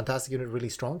she's a fantastic unit, really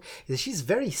strong, is she's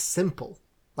very simple.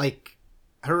 Like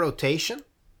her rotation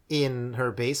in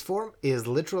her base form is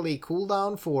literally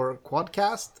cooldown for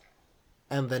quadcast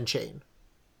and then chain.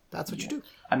 That's what you do.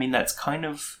 I mean, that's kind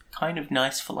of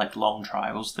nice for like long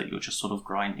trials that you're just sort of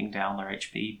grinding down their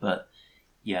HP. But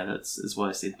yeah, that's as what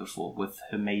I said before. With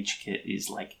her mage kit, is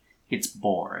like it's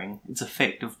boring. It's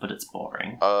effective, but it's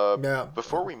boring. Yeah.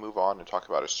 Before we move on and talk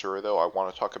about Asura, though, I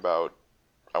want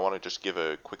to just give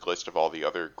a quick list of all the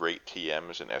other great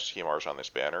TMs and STMRs on this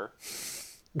banner.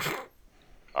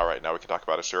 All right, now we can talk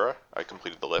about Asura. I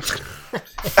completed the list.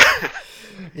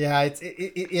 Yeah,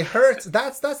 it hurts.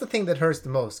 That's the thing that hurts the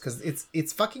most, because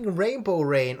it's fucking Rainbow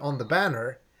Rain on the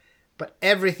banner, but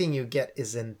everything you get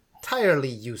is entirely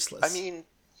useless. I mean,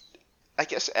 I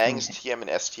guess Aang's TM and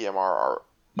STMR are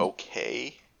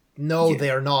okay. no, yeah. they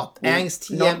are not. Well, Aang's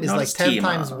TM not is like as 10 TMR,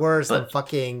 times worse than but-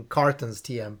 fucking Carton's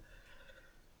TM.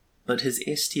 But his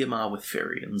STMR with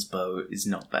Firian's bow is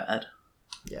not bad.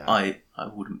 Yeah. I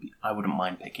wouldn't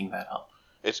mind picking that up.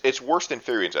 It's worse than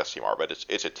Firian's STMR, but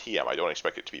it's a TM. I don't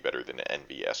expect it to be better than an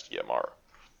NV STMR.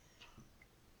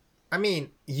 I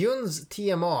mean, Yun's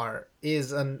TMR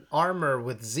is an armor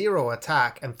with 0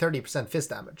 attack and 30% fist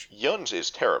damage. Yun's is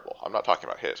terrible. I'm not talking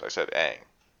about his. I said Aang.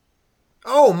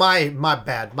 Oh, my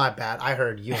bad. I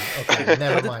heard Yun. Okay,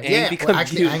 never mind. Aang Yeah, become well,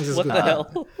 actually, you? Aang's is What good. the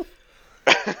hell?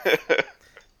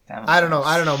 Damn it. I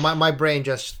don't know. My brain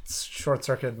just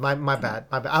short-circuited. My bad.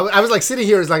 I was like sitting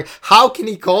here, it's like, how can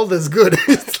he call this good?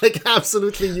 It's like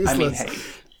absolutely I useless. mean,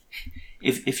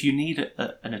 hey, if you need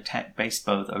an attack-based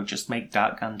bow, though, just make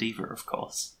Dark Gandiva, of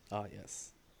course. Ah,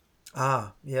 yes.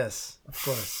 Ah, yes, of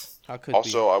course. How could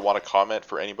Also, I want to comment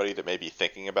for anybody that may be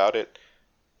thinking about it.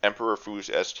 Emperor Fu's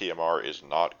STMR is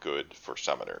not good for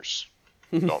summoners.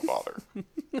 Don't bother.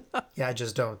 Yeah,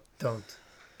 just don't.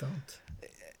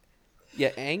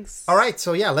 Yeah, Aang's. All right,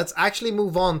 so yeah, let's actually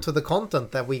move on to the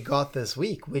content that we got this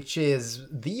week, which is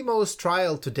the most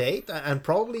trial to date, and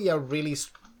probably a really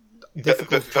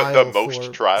difficult trial. The most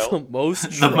for... trial? The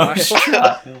most The most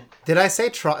trial. Did I say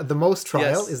the most trial?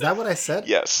 Yes. Is that what I said?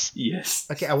 Yes. Yes.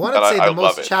 Okay, I want to And say I the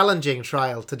love most it. challenging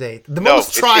trial to date. The No,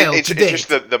 most trial it's to date. just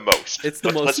the most. It's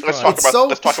the most Let's trial. talk It's about so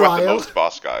let's talk about the trial. most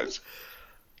boss guys.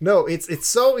 No, it's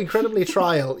so incredibly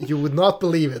trial, you would not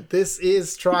believe it. This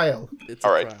is trial. It's a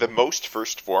All right, trial. the most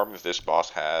first form that this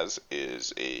boss has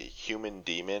is a human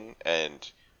demon, and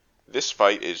this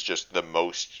fight is just the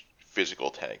most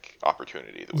physical tank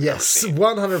opportunity that we've Yes, ever seen.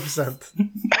 100%.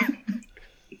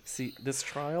 See, this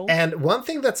trial. And one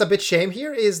thing that's a bit shame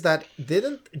here is that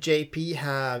didn't JP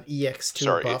have EX2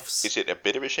 Sorry, buffs? is it a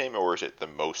bit of a shame or is it the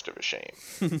most of a shame?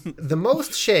 The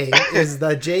most shame is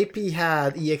that JP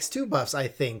had EX2 buffs, I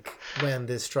think, when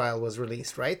this trial was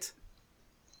released, right?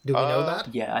 Do we know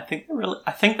that? Yeah, I think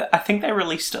they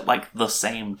released it like the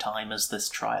same time as this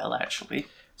trial, actually.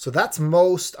 So that's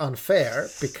most unfair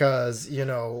because, you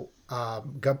know,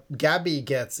 Gabby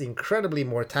gets incredibly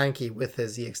more tanky with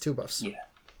his EX2 buffs.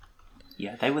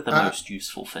 Yeah, they were the most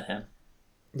useful for him.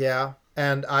 Yeah,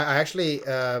 and I actually,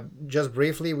 just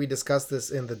briefly, we discussed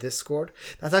this in the Discord.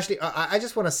 That's actually, I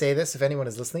just want to say this if anyone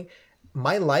is listening.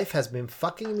 My life has been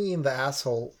fucking me in the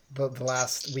asshole the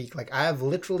last week. Like, I have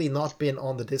literally not been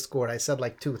on the Discord. I said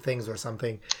like 2 things or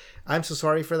something. I'm so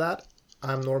sorry for that.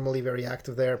 I'm normally very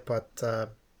active there, but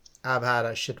I've had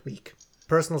a shit week.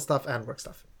 Personal stuff and work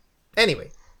stuff.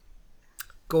 Anyway,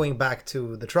 going back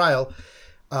to the trial,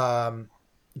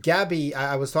 Gabby,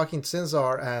 I was talking to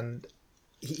Sinzar, and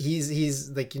he's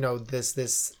like, you know,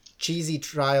 this cheesy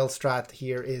trial strat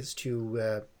here is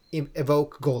to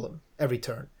evoke Golem every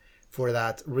turn for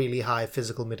that really high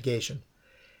physical mitigation.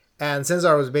 And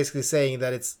Sinzar was basically saying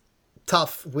that it's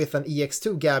tough with an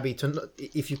EX2 Gabby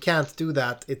if you can't do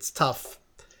that, it's tough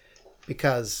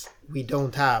because we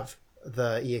don't have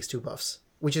the EX2 buffs,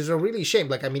 which is a really shame.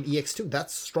 Like, I mean, EX2,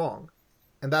 that's strong,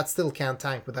 and that still can't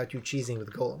tank without you cheesing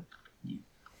with Golem.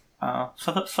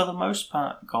 For the most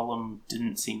part, Golem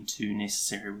didn't seem too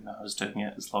necessary when I was doing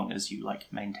it, as long as you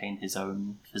like maintain his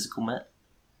own physical mit.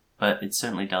 But it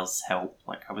certainly does help.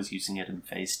 Like, I was using it in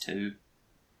phase 2.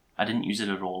 I didn't use it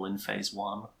at all in phase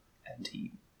 1, and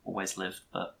he always lived.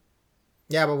 But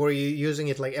yeah, but were you using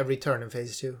it like every turn in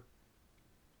phase 2?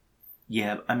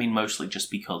 Yeah, I mean mostly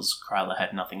just because Kryler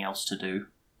had nothing else to do.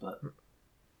 But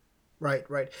right.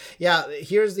 Yeah,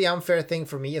 here's the unfair thing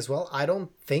for me as well. I don't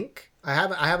think I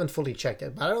haven't fully checked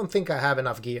it, but I don't think I have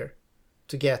enough gear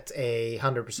to get a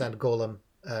 100% Golem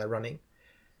running.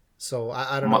 So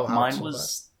I don't know how mine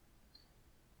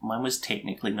was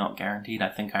technically not guaranteed. I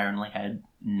think I only had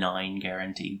 9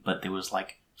 guaranteed, but there was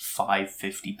like 5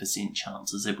 50%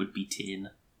 chances it would be 10,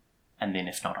 and then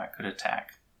if not, I could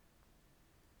attack.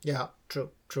 Yeah,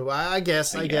 true. I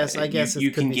guess it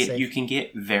you could can be get safe. you can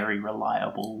get very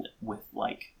reliable with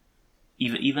like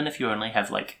even if you only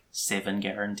have like 7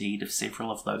 guaranteed. If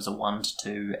several of those are 1 to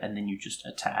 2, and then you just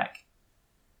attack,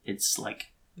 it's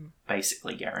like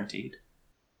basically guaranteed.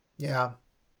 Yeah.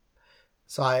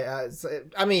 So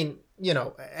I mean, you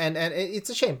know, and it's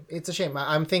a shame. It's a shame.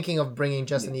 I'm thinking of bringing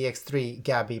just an EX3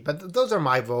 Gabby, but those are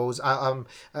my vows. Again,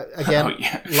 Oh,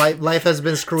 yeah. life has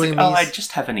been screwing me. I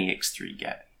just have an EX3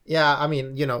 Gabby. Yeah, I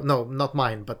mean, you know, no, not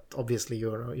mine, but obviously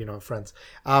you're, you know, friends.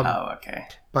 Okay.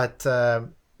 But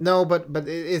no, but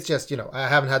it's just, you know, I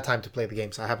haven't had time to play the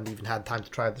game, so I haven't even had time to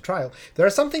try the trial. There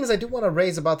are some things I do want to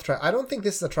raise about the trial. I don't think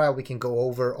this is a trial we can go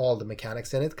over all the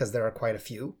mechanics in it, because there are quite a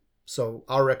few. So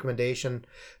our recommendation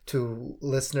to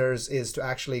listeners is to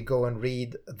actually go and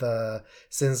read the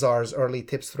Sinzar's early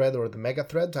tips thread or the mega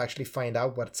thread to actually find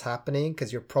out what's happening,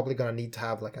 because you're probably going to need to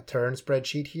have like a turn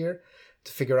spreadsheet here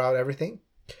to figure out everything.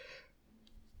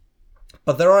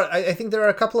 But I think there are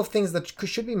a couple of things that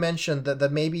should be mentioned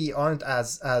that maybe aren't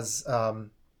as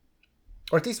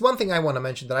or at least one thing I want to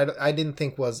mention that I didn't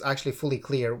think was actually fully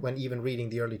clear when even reading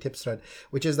the early tips thread,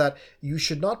 which is that you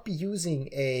should not be using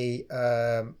a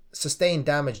sustained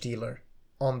damage dealer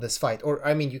on this fight. Or,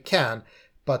 I mean, you can,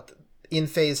 but in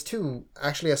phase 2,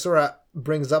 actually Asura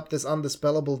brings up this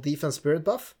undispellable defense spirit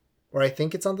buff, or I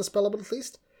think it's undispellable at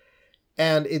least,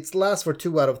 and it lasts for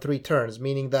 2 out of 3 turns,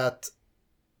 meaning that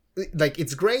like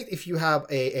it's great if you have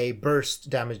a burst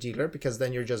damage dealer, because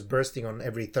then you're just bursting on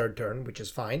every 3rd turn, which is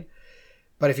fine.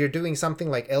 But if you're doing something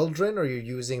like Eldrin, or you're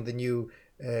using the new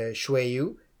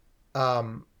Shueyu,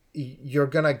 you're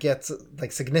gonna get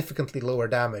like significantly lower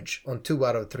damage on 2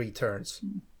 out of 3 turns.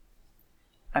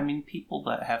 I mean, people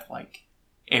that have like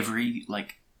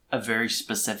a very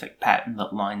specific pattern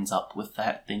that lines up with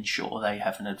that, then sure, they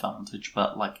have an advantage.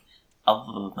 But like,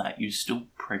 other than that, you still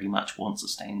pretty much want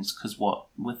sustains, because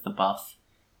with the buff,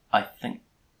 I think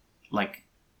like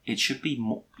it should be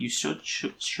more. You should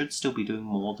still be doing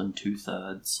more than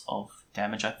 2/3 of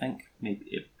damage. I think maybe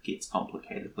it gets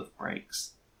complicated with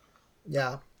breaks.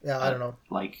 Yeah, I don't know.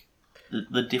 Like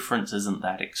the difference isn't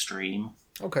that extreme.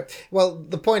 Okay. Well,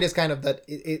 the point is kind of that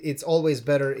it's always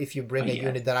better if you bring a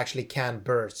unit that actually can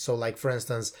burst. So, like, for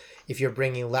instance, if you're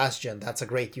bringing Last Gen, that's a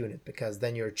great unit, because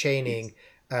then you're chaining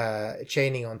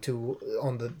on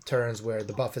the turns where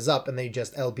the buff is up, and then you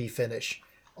just LB finish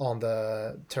on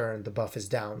the turn the buff is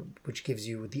down, which gives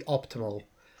you the optimal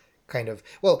kind of,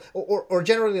 well, or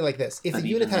generally like this. If the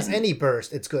unit has any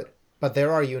burst, it's good. But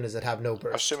there are units that have no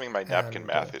burst. Assuming my napkin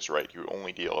math is right, you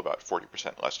only deal about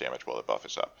 40% less damage while the buff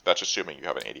is up. That's assuming you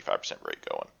have an 85% rate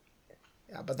going.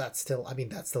 Yeah, but that's still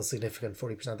significant.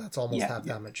 40%. That's almost half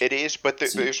damage. It is, but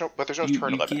there's no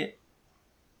turn limit.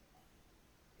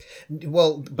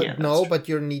 Well, but Yeah, no, that's but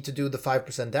you need to do the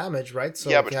 5% damage, right? So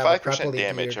yeah, if but you have a 5% properly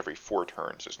damage geared... every 4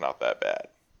 turns is not that bad.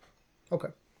 Okay.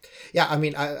 Yeah, I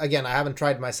mean, I haven't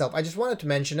tried myself. I just wanted to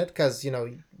mention it because,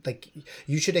 like,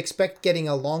 you should expect getting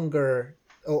a longer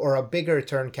or a bigger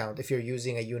turn count if you're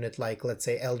using a unit like, let's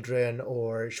say, Eldrin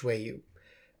or Shueyu.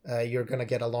 You're going to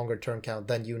get a longer turn count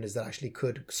than units that actually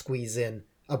could squeeze in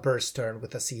a burst turn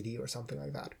with a CD or something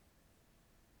like that.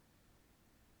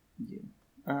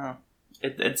 Yeah.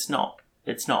 It's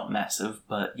not massive,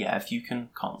 but yeah, if you can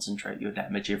concentrate your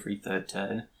damage every third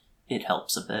turn, it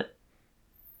helps a bit.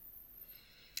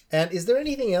 And is there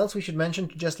anything else we should mention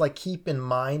to just like keep in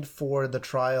mind for the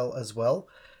trial as well?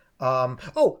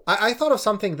 I thought of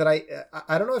something that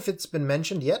I don't know if it's been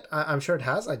mentioned yet. I'm sure it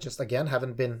has. I just, again,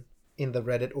 haven't been in the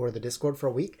Reddit or the Discord for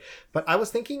a week. But I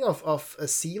was thinking of a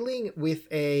sealing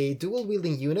with a dual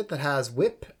wielding unit that has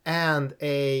whip and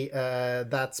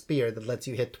that spear that lets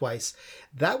you hit twice.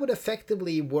 That would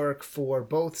effectively work for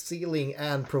both sealing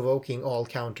and provoking all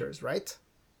counters, right?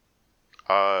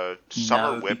 Summer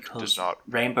No, Whip because does not.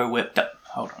 Rainbow Whip.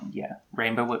 Hold on, yeah.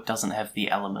 Rainbow Whip doesn't have the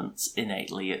elements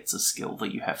innately. It's a skill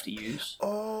that you have to use.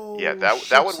 Oh, Yeah,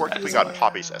 that would work if we got yeah.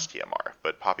 Poppy's STMR,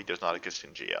 but Poppy does not exist in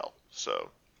GL,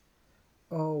 so.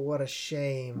 Oh, what a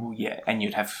shame. Well, yeah, and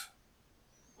you'd have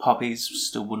Poppies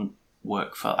still wouldn't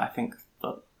work for. I think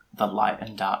the light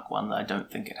and dark one. I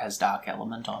don't think it has dark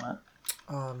element on it.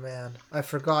 Oh man, I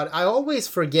forgot. I always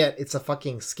forget it's a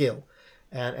fucking skill,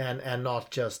 and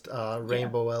not just a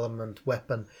rainbow element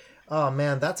weapon. Oh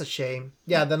man, that's a shame.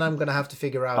 Yeah, then I'm gonna have to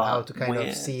figure out how to kind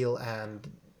of seal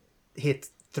and hit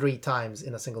 3 times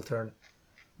in a single turn.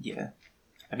 Yeah.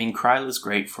 I mean, Kryla's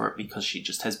great for it because she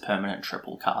just has permanent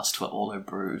triple cast for all her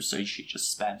brews, so she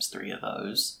just spams 3 of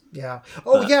those. Yeah.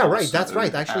 Oh But yeah, right. also, That's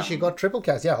right. Actually, she got triple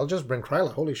cast. Yeah, I'll just bring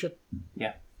Kryla. Holy shit.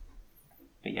 Yeah.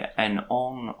 But yeah, and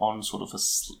on sort of a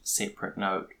separate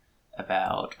note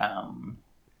about,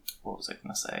 what was I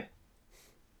going to say?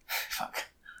 Fuck.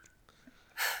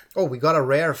 Oh, we got a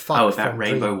rare fuck about from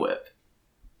Rainbow Dream. Whip.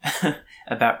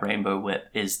 About Rainbow Whip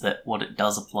is that what it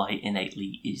does apply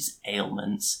innately is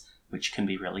ailments, which can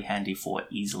be really handy for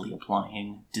easily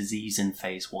applying disease in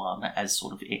phase 1 as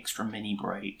sort of extra mini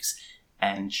breaks,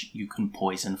 and you can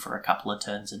poison for a couple of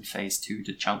turns in phase 2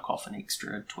 to chunk off an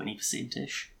extra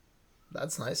 20%-ish.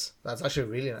 That's nice. That's actually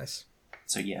really nice.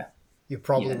 So yeah. You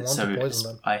probably want to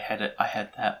poison them. I had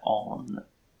that on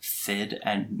Fid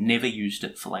and never used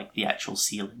it for like the actual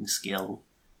sealing skill.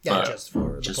 Yeah, just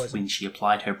for the just poison. when she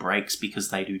applied her breaks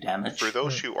because they do damage. For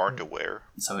those who aren't aware,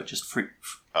 So it just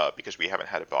because we haven't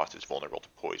had a boss that's vulnerable to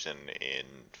poison in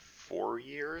 4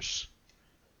 years,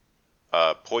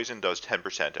 poison does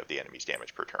 10% of the enemy's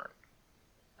damage per turn.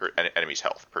 Or enemy's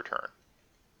health per turn.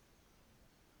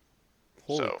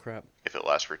 Holy So, crap! if it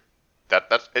lasts for...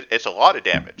 It's a lot of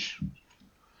damage.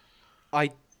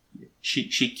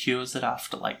 She cures it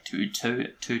after like two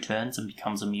turns and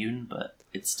becomes immune, but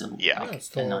it's still Yeah. like It's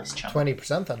still a nice chunk.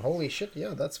 20% then. Holy shit.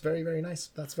 Yeah, that's very, very nice.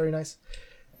 That's very nice.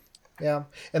 Yeah.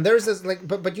 And there's this, like,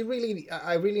 but I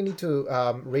really need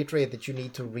to reiterate that you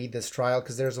need to read this trial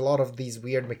because there's a lot of these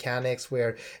weird mechanics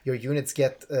where your units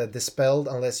get dispelled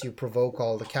unless you provoke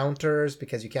all the counters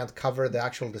because you can't cover the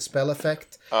actual dispel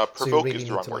effect. Provoke really is the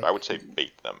need wrong to, word. like- I would say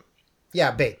bait them.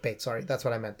 Yeah, bait. Sorry, that's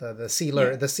what I meant. The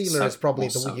sealer. Yeah, The sealer is soak- probably or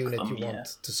the soak unit them, you yeah.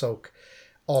 want to soak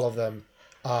all of them.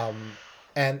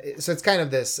 And so it's kind of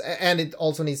this, and it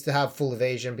also needs to have full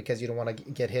evasion because you don't want to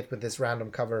get hit with this random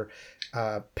cover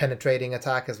penetrating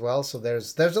attack as well. So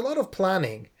there's a lot of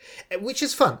planning, which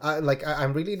is fun.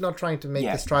 I'm really not trying to make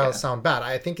this trial sound bad.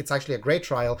 I think it's actually a great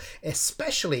trial,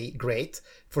 especially great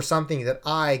for something that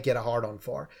I get a hard on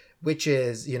for, which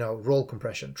is, role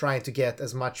compression, trying to get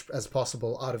as much as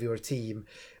possible out of your team.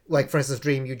 Like, for instance,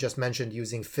 Dream, you just mentioned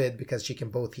using Fid because she can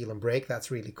both heal and break. That's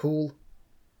really cool.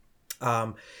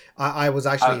 I was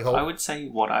actually... I would say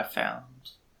what I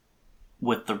found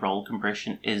with the roll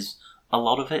compression is a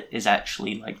lot of it is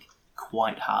actually like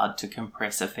quite hard to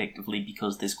compress effectively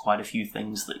because there's quite a few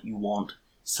things that you want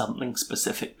something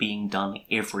specific being done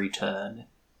every turn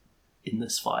in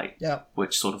this fight. Yeah.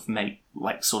 Which sort of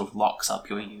locks up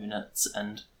your units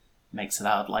and makes it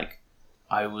hard. Like,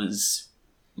 I was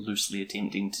loosely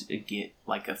attempting to get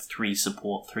like a 3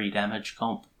 support, 3 damage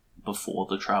comp before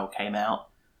the trial came out.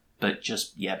 But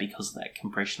just, because of that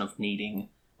compression of needing,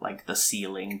 like, the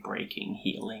sealing, breaking,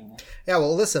 healing. Yeah,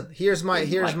 well, listen, here's my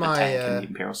the tank and the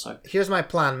Imperial Soak. here's my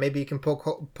plan. Maybe you can poke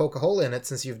a hole in it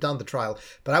since you've done the trial.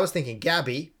 But I was thinking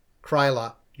Gabby,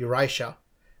 Kryla, Eurasia,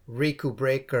 Riku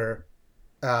Breaker,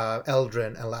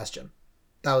 Eldrin, and Lasgen.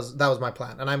 That was my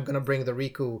plan. And I'm going to bring the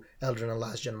Riku, Eldrin, and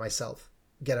Lasgen myself.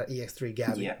 Get an EX3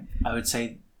 Gabby. Yeah, I would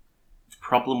say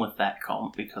problem with that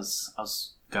comp, because I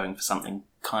was going for something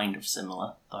kind of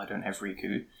similar, though I don't have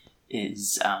Riku,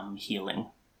 is healing.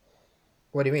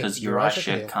 What do you mean? Because Urashi can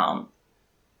Urasha heal. can't.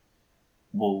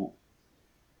 Well,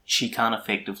 she can't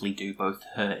effectively do both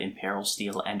her Imperial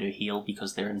Steel and her heal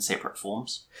because they're in separate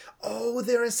forms. Oh,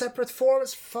 they're in separate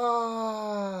forms?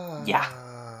 Fuck.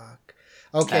 Yeah.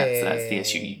 Okay. That's the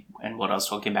issue. And what I was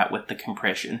talking about with the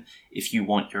compression, if you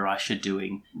want Urasha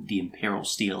doing the Imperial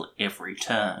Steel every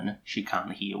turn, she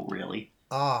can't heal really.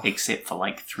 Ah. Except for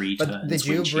like 3 But turns. did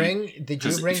you bring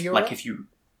Yura? Like if you...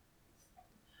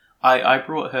 I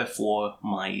brought her for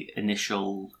my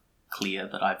initial clear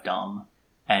that I've done.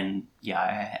 And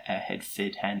yeah, I had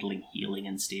Fid handling healing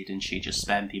instead, and she just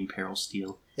spammed the Imperial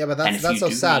Steel. Yeah, but And if that's you so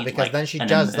do sad need, because like, then she an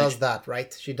just emerge- does that,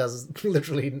 right? She does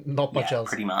literally not much Yeah, else.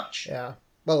 pretty much. Yeah.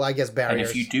 Well, I guess And barriers.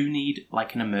 if you do need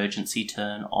like an emergency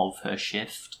turn of her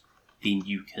shift, then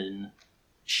you can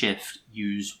shift,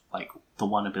 use like the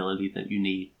one ability that you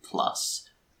need plus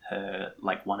her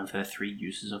like one of her 3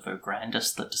 uses of her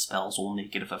Grandis that dispels all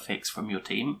negative effects from your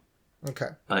team. Okay.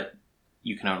 But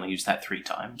you can only use that 3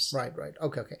 times. Right.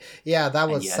 Okay. Yeah, that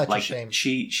And was yeah, such like, a shame.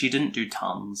 She didn't do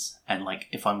tons, and like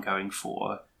if I'm going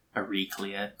for a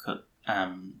re-clear,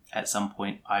 at some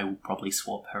point I will probably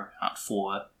swap her out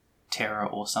for Terra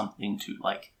or something to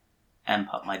like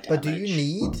amp up my damage. But do you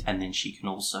need? And then she can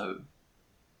also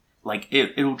like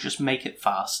it'll just make it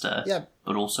faster. Yeah.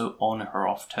 But also on her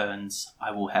off turns,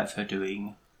 I will have her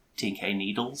doing 10k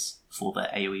needles for the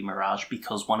AoE Mirage,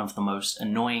 because one of the most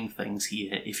annoying things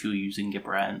here, if you're using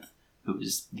Gibranth, who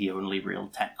is the only real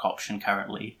tank option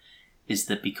currently, is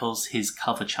that because his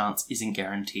cover chance isn't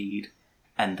guaranteed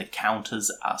and the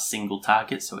counters are single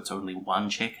target, so it's only one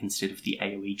check instead of the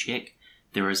AoE check,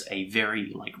 there is a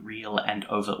very like real and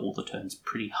over all the turns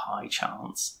pretty high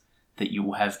chance that you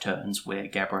will have turns where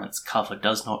Gabranth's cover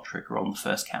does not trigger on the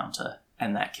first counter,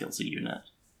 and that kills a unit.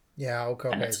 Yeah. And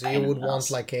Okay. it's So you pain in would the want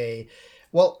ass. like a.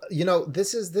 Well,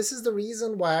 this is the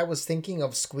reason why I was thinking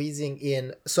of squeezing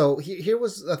in. So here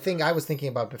was a thing I was thinking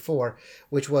about before,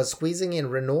 which was squeezing in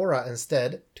Renora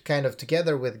instead to kind of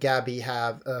together with Gabby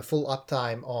have full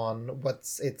uptime on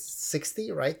it's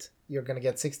 60, right? You're gonna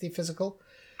get 60 physical,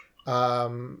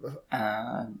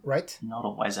 right? Not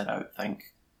always, I don't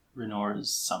think. Renora's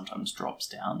sometimes drops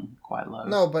down quite low.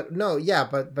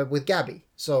 But with Gabby,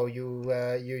 so you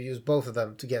use both of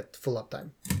them to get full uptime,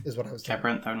 is what I was thinking.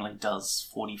 Gabranth only does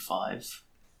 45.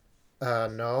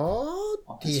 No,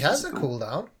 On he his has a physical.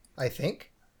 cooldown, I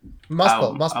think. Must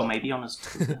Oh, maybe on his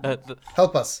cooldown.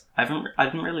 help us. I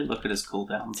didn't really look at his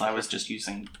cooldowns. I was just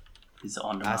using his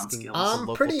on-demand Asking- skills. a I'm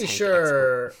local pretty tank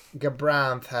sure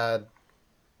Gabranth had.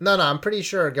 No, I'm pretty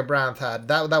sure Gabranth had.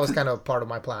 That was kind of part of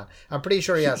my plan. I'm pretty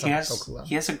sure he has he some has, cooldown.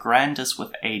 he has a Grandis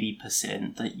with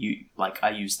 80% that you like. I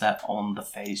use that on the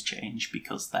phase change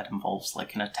because that involves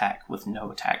like an attack with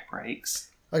no attack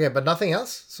breaks. Okay, but nothing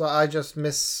else. So I just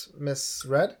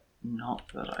misread. Not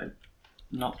that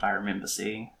I remember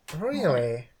seeing.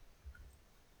 Really?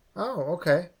 Oh,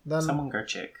 okay. Then Someone go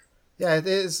check. yeah, it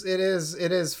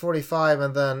is 45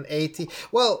 and then 80.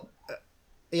 Well,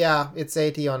 yeah, it's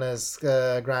 80 on his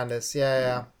Grandis.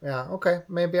 Yeah. Okay,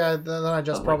 maybe then I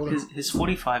just But, like, probably. his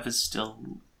 45 is still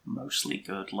mostly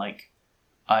good. Like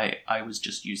I was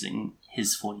just using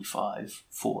his 45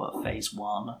 for phase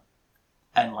 1,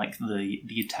 and like the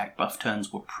attack buff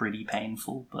turns were pretty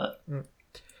painful, but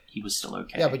he was still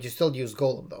okay. Yeah, but you still use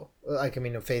Golem though. Like I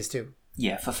mean, in phase 2.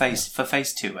 yeah, for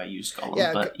phase 2 I used Golem,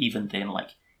 Yeah, but even then, like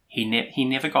he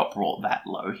never got brought that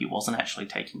low. He wasn't actually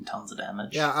taking tons of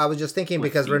damage. Yeah, I was just thinking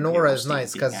With because the Renora Imperial is Steel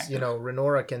nice being because active.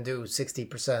 Renora can do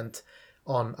 60%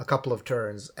 on a couple of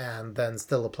turns and then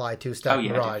still apply 2-step Oh,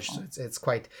 yeah, Mirage. So definitely. it's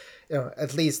quite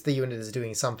at least the unit is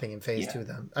doing something in phase Yeah. 2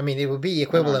 then. I mean, it would be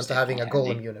equivalent Mirage's to having a definitely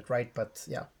Golem handy. unit, right? But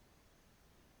yeah.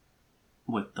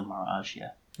 With the Mirage,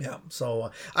 yeah. Yeah.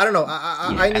 So I don't know. I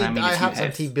and need. I if you have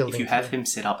some team building. If you have to- him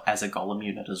set up as a Golem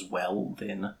unit as well,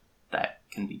 then that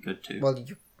can be good too. Well,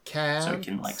 you can. so he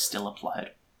can like still apply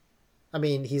it. I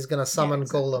mean, he's gonna summon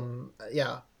exactly. Golem.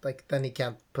 Yeah. Like then he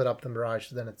can't put up the Mirage.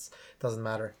 Then it doesn't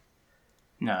matter.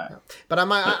 No, But I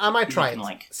might he try it. can,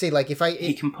 like- See, like if I.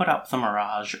 he can put up the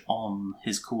Mirage on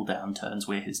his cooldown turns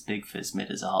where his big fizz mid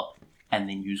is up, and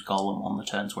then use Golem on the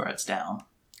turns where it's down.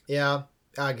 Yeah.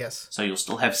 I guess. So you'll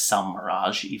still have some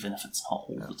Mirage, even if it's not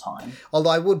all the time. Although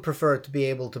I would prefer to be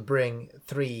able to bring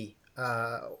three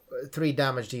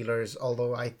damage dealers.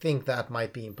 Although I think that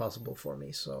might be impossible for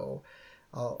me. So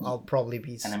I'll probably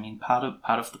be. And I mean, part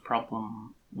of the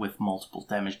problem with multiple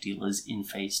damage dealers in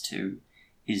phase 2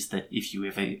 is that if you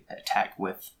ever attack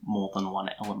with more than one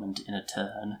element in a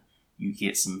turn, you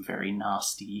get some very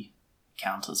nasty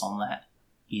counters on that.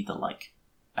 either like,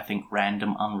 I think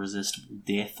random unresistible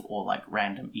death or like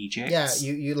random ejects. Yeah,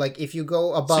 you like if you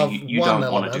go above you one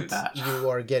don't wanna do element, that. you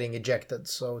are getting ejected.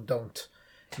 So don't.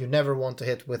 You never want to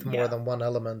hit with more Yeah. than one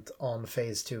element on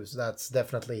phase 2. So that's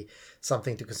definitely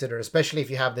something to consider, especially if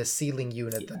you have this ceiling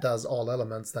unit that does all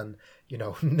elements. Then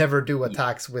never do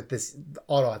attacks with this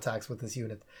auto attacks with this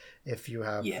unit. If you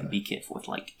have Yeah, be careful with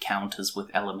like counters with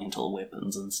elemental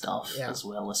weapons and stuff Yeah. as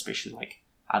well, especially like,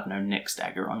 I don't know, Nyx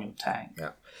dagger on your tank.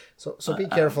 yeah. So be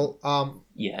careful.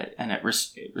 Yeah, and it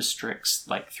restricts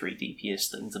like 3 DPS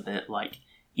things a bit. Like,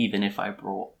 even if I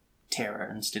brought Terra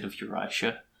instead of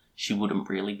Eurasia, she wouldn't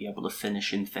really be able to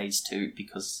finish in phase 2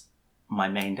 because my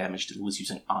main damage deal was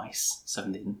using ice, so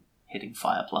then hitting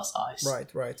fire plus ice.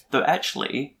 Right. Though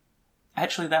actually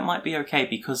that might be okay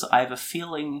because I have a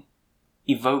feeling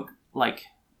evoke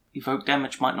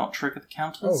damage might not trigger the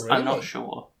counters. Oh, really? I'm not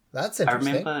sure. That's I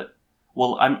interesting. remember.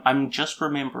 Well, I'm just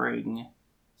remembering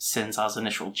Senzar's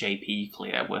initial JP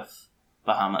clear with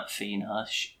Bahamut Fina,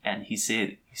 and he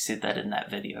said that in that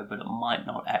video, but it might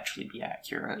not actually be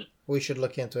accurate. We should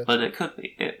look into it. But it could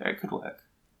be. It could work.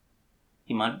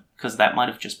 He might, because that might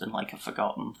have just been like a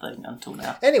forgotten thing until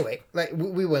now. Anyway, like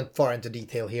we went far into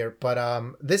detail here, but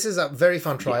this is a very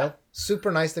fun trial. Yeah.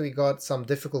 Super nice that we got some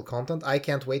difficult content. I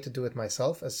can't wait to do it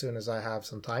myself as soon as I have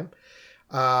some time.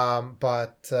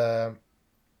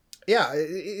 Yeah,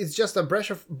 it's just a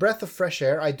breath of fresh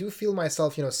air. I do feel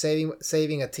myself,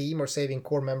 saving a team or saving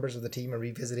core members of the team and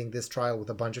revisiting this trial with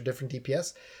a bunch of different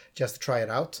DPS just to try it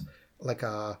out, like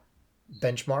a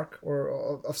benchmark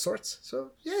or of sorts.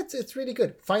 So yeah, it's really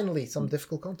good. Finally, some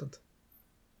difficult content.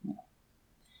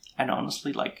 And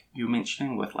honestly, like you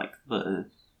mentioning with like the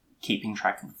keeping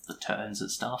track of the turns and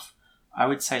stuff, I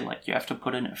would say like you have to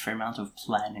put in a fair amount of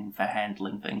planning for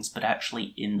handling things, but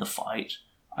actually in the fight,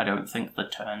 I don't think the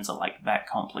turns are like that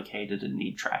complicated and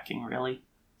need tracking really.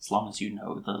 As long as you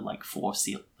know the like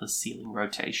the ceiling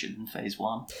rotation in phase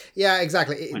 1. Yeah,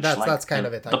 exactly. Which, That's kind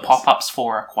of it. The pop-ups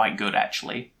for are quite good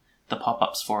actually. The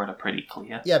pop-ups for it are pretty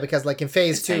clear. Yeah, because like in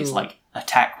phase It 2, says like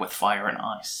attack with fire and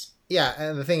ice. yeah,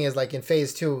 and the thing is, like in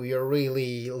phase 2, you're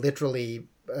really literally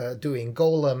doing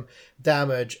golem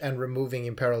damage and removing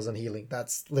imperils and healing.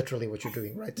 That's literally what you're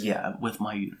doing, right? Yeah, with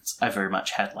my units, I very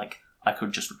much had like I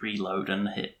could just reload and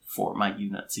hit 4 of my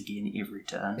units again every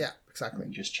turn. Yeah, exactly.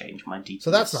 And just change my DPS. So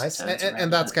that's nice, turns and around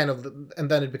that's it. kind of, and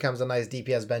then it becomes a nice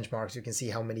DPS benchmark. So you can see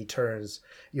how many turns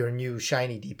your new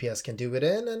shiny DPS can do it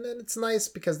in, and it's nice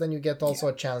because then you get also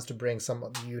a chance to bring some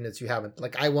of the units you haven't.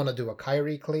 Like I want to do a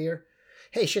Kyrie clear.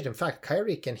 Hey, shit! In fact,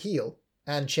 Kyrie can heal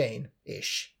and chain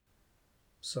ish.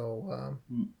 So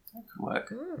That could work.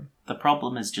 hmm. The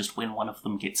problem is just when one of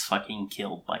them gets fucking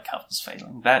killed by covers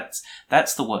failing. That's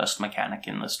the worst mechanic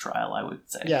in this trial, I would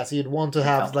say. Yeah, so you'd want to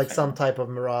have Cover like fail. some type of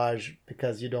mirage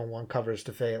because you don't want covers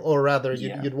to fail, or rather,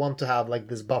 Yeah. you'd want to have like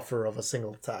this buffer of a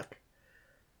single attack.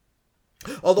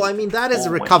 Although I mean that is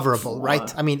Or wait recoverable, for-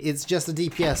 right? I mean it's just a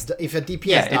DPS. If a DPS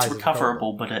Yeah, dies, it's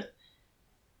recoverable, but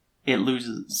it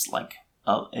loses like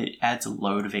it adds a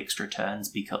load of extra turns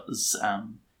because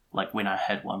like when I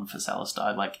had one for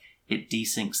Celestai, like it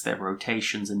desyncs their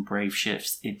rotations and brave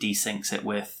shifts. It desyncs it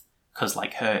with because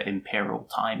like her imperil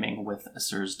timing with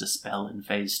Asura's Dispel in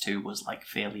phase 2 was like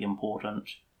fairly important,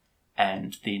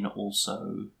 and then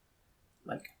also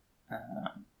like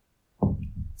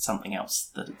something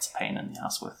else that it's a pain in the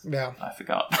ass with. Yeah. I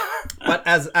forgot. But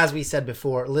as we said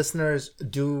before, listeners,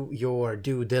 do your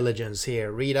due diligence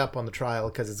here. Read up on the trial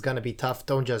because it's going to be tough.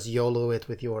 Don't just YOLO it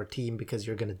with your team because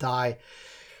you're going to die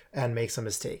and make some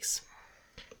mistakes.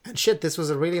 And shit, this was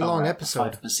a really long Alright,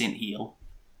 episode. 5% heal.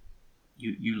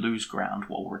 You lose ground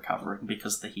while recovering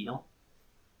because of the heal.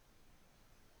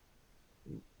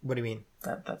 What do you mean?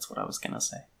 That's what I was gonna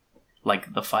say.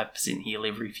 Like the 5% heal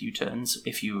every few turns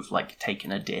if you've like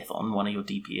taken a death on one of your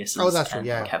DPSs. Oh, that's true, and,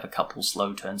 yeah. like, have a couple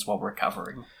slow turns while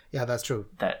recovering. Yeah, that's true.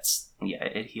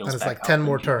 It heals. And it's back like up 10 and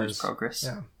more you lose turns. progress.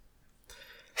 Yeah.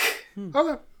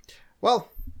 Okay. Well,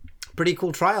 pretty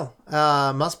cool trial.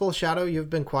 Muspel, Shadow, you've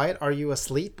been quiet. Are you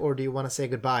asleep or do you want to say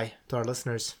goodbye to our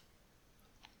listeners?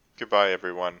 Goodbye,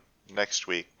 everyone. Next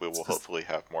week, we will hopefully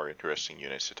have more interesting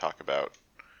units to talk about.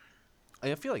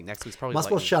 I feel like next week's probably Muspel,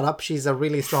 lightning. shut up. She's a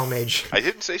really strong mage. I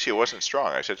didn't say she wasn't strong.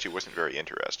 I said she wasn't very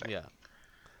interesting. Yeah,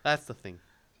 that's the thing.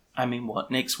 I mean, what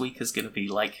next week is gonna be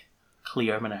like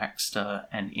Cleoman Axter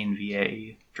and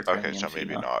NVA Draconian Okay, so maybe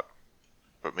Fever. not.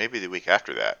 But maybe the week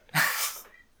after that.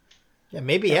 Yeah,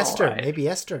 maybe Yeah, Esther. alright. Maybe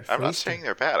Esther. I'm for not Easter. saying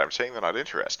they're bad. I'm saying they're not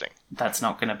interesting. That's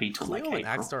not gonna be till like Cleo and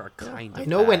April. Axtar are kind of I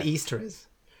know when bad. Easter is.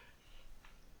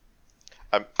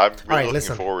 I'm really Alright, looking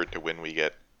listen. forward to when we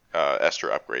get Esther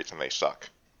upgrades and they suck.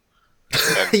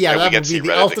 And, Yeah, and that we get would to be see the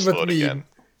Reddit ultimate explode meme. again.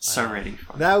 So ready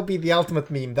for That would be the ultimate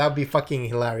meme. That would be fucking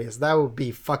hilarious. That would be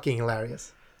fucking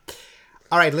hilarious.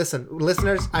 All right, listen,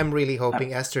 listeners, I'm really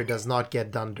hoping Esther does not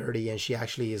get done dirty and she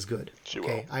actually is good. She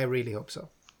Okay, will. I really hope so.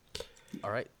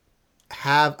 All right.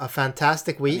 Have a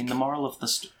fantastic I week mean, the moral of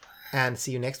the and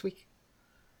see you next week.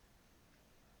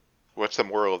 What's the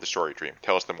moral of the story, Dream?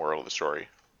 Tell us the moral of the story.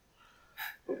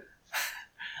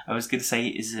 I was going to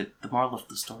say, the moral of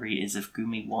the story is if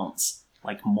Gumi wants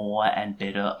like more and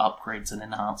better upgrades and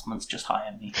enhancements, just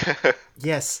hire me.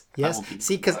 Yes. will be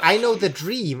See, because I know the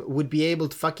Dream would be able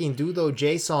to fucking do those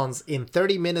JSONs in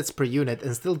 30 minutes per unit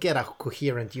and still get a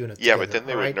coherent unit. Yeah, together, but then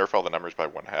they all would right? nerf all the numbers by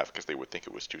 1/2 because they would think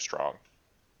it was too strong.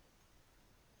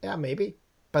 Yeah, maybe.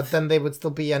 But then they would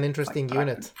still be an interesting But I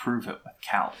unit. could prove it with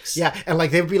calcs. Yeah, and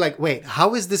like they would be like, wait,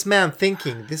 how is this man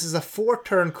thinking? This is a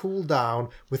 4-turn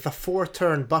cooldown with a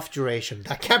 4-turn buff duration.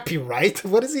 That can't be right.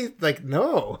 What is he like?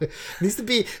 No, it needs to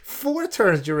be 4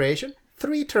 turns duration,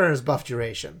 3 turns buff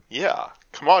duration. Yeah,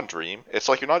 come on, Dream. It's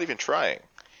like you're not even trying.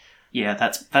 Yeah,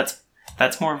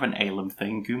 that's more of an Alum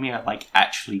thing. Gumi are like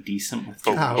actually decent with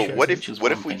But, Ah, but okay. what which if is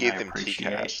what one if we thing gave I them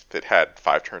appreciate. TCAS that had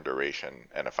 5-turn duration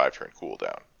and a 5-turn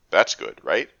cooldown? That's good,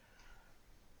 right?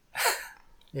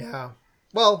 Yeah.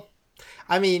 Well,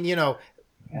 I mean,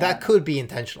 that could be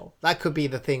intentional. That could be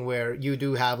the thing where you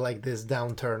do have like this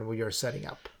downturn where you're setting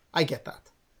up. I get that.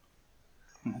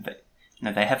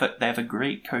 They have a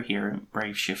great coherent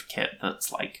Brave Shift kit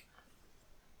that's like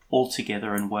all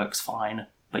together and works fine,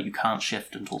 but you can't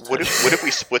shift until What if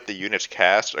we split the unit's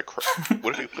cast?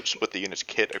 What if we split the unit's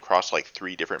kit across like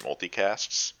 3 different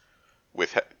multicasts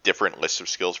with different lists of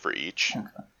skills for each?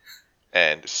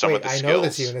 And some of Wait, the I skills. know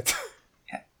this unit.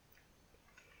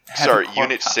 have Sorry, a quad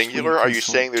unit class where singular? you Are can you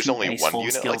sort saying there's 2 only base one form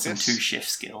unit like skills and this? 2 shift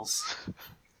skills?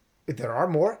 There are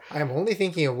more. I am only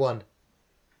thinking of one.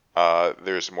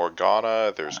 There's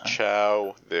Morgana, there's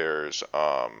Chow, there's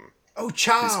Oh, There's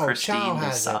Chow. Christine, Chow there's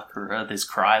has it. Sakura, there's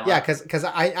Kryla. Yeah, because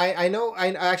I know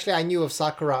I knew of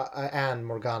Sakura and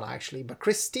Morgana actually, but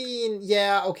Christine,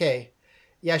 yeah, okay,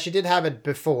 yeah, she did have it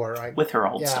before. with her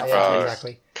old yeah, stuff. yeah, at least.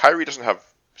 exactly. Kyrie doesn't have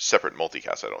separate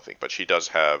multicast, I don't think, but she does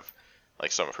have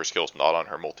like some of her skills not on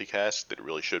her multicast that it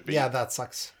really should be. Yeah, that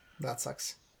sucks. That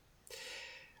sucks.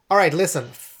 All right, listen,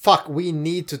 fuck, we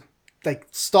need to like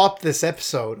stop this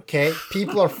episode, okay?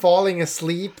 People are falling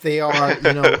asleep. They are,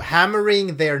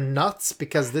 hammering their nuts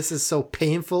because this is so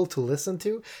painful to listen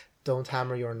to. Don't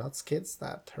hammer your nuts, kids.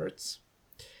 That hurts.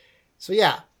 So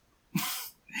yeah,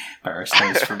 Barris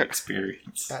knows from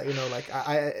experience.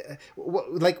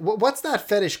 what's that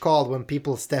fetish called when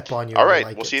people step on you? All and you right,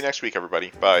 like we'll it? see you next week,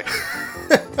 everybody. Bye.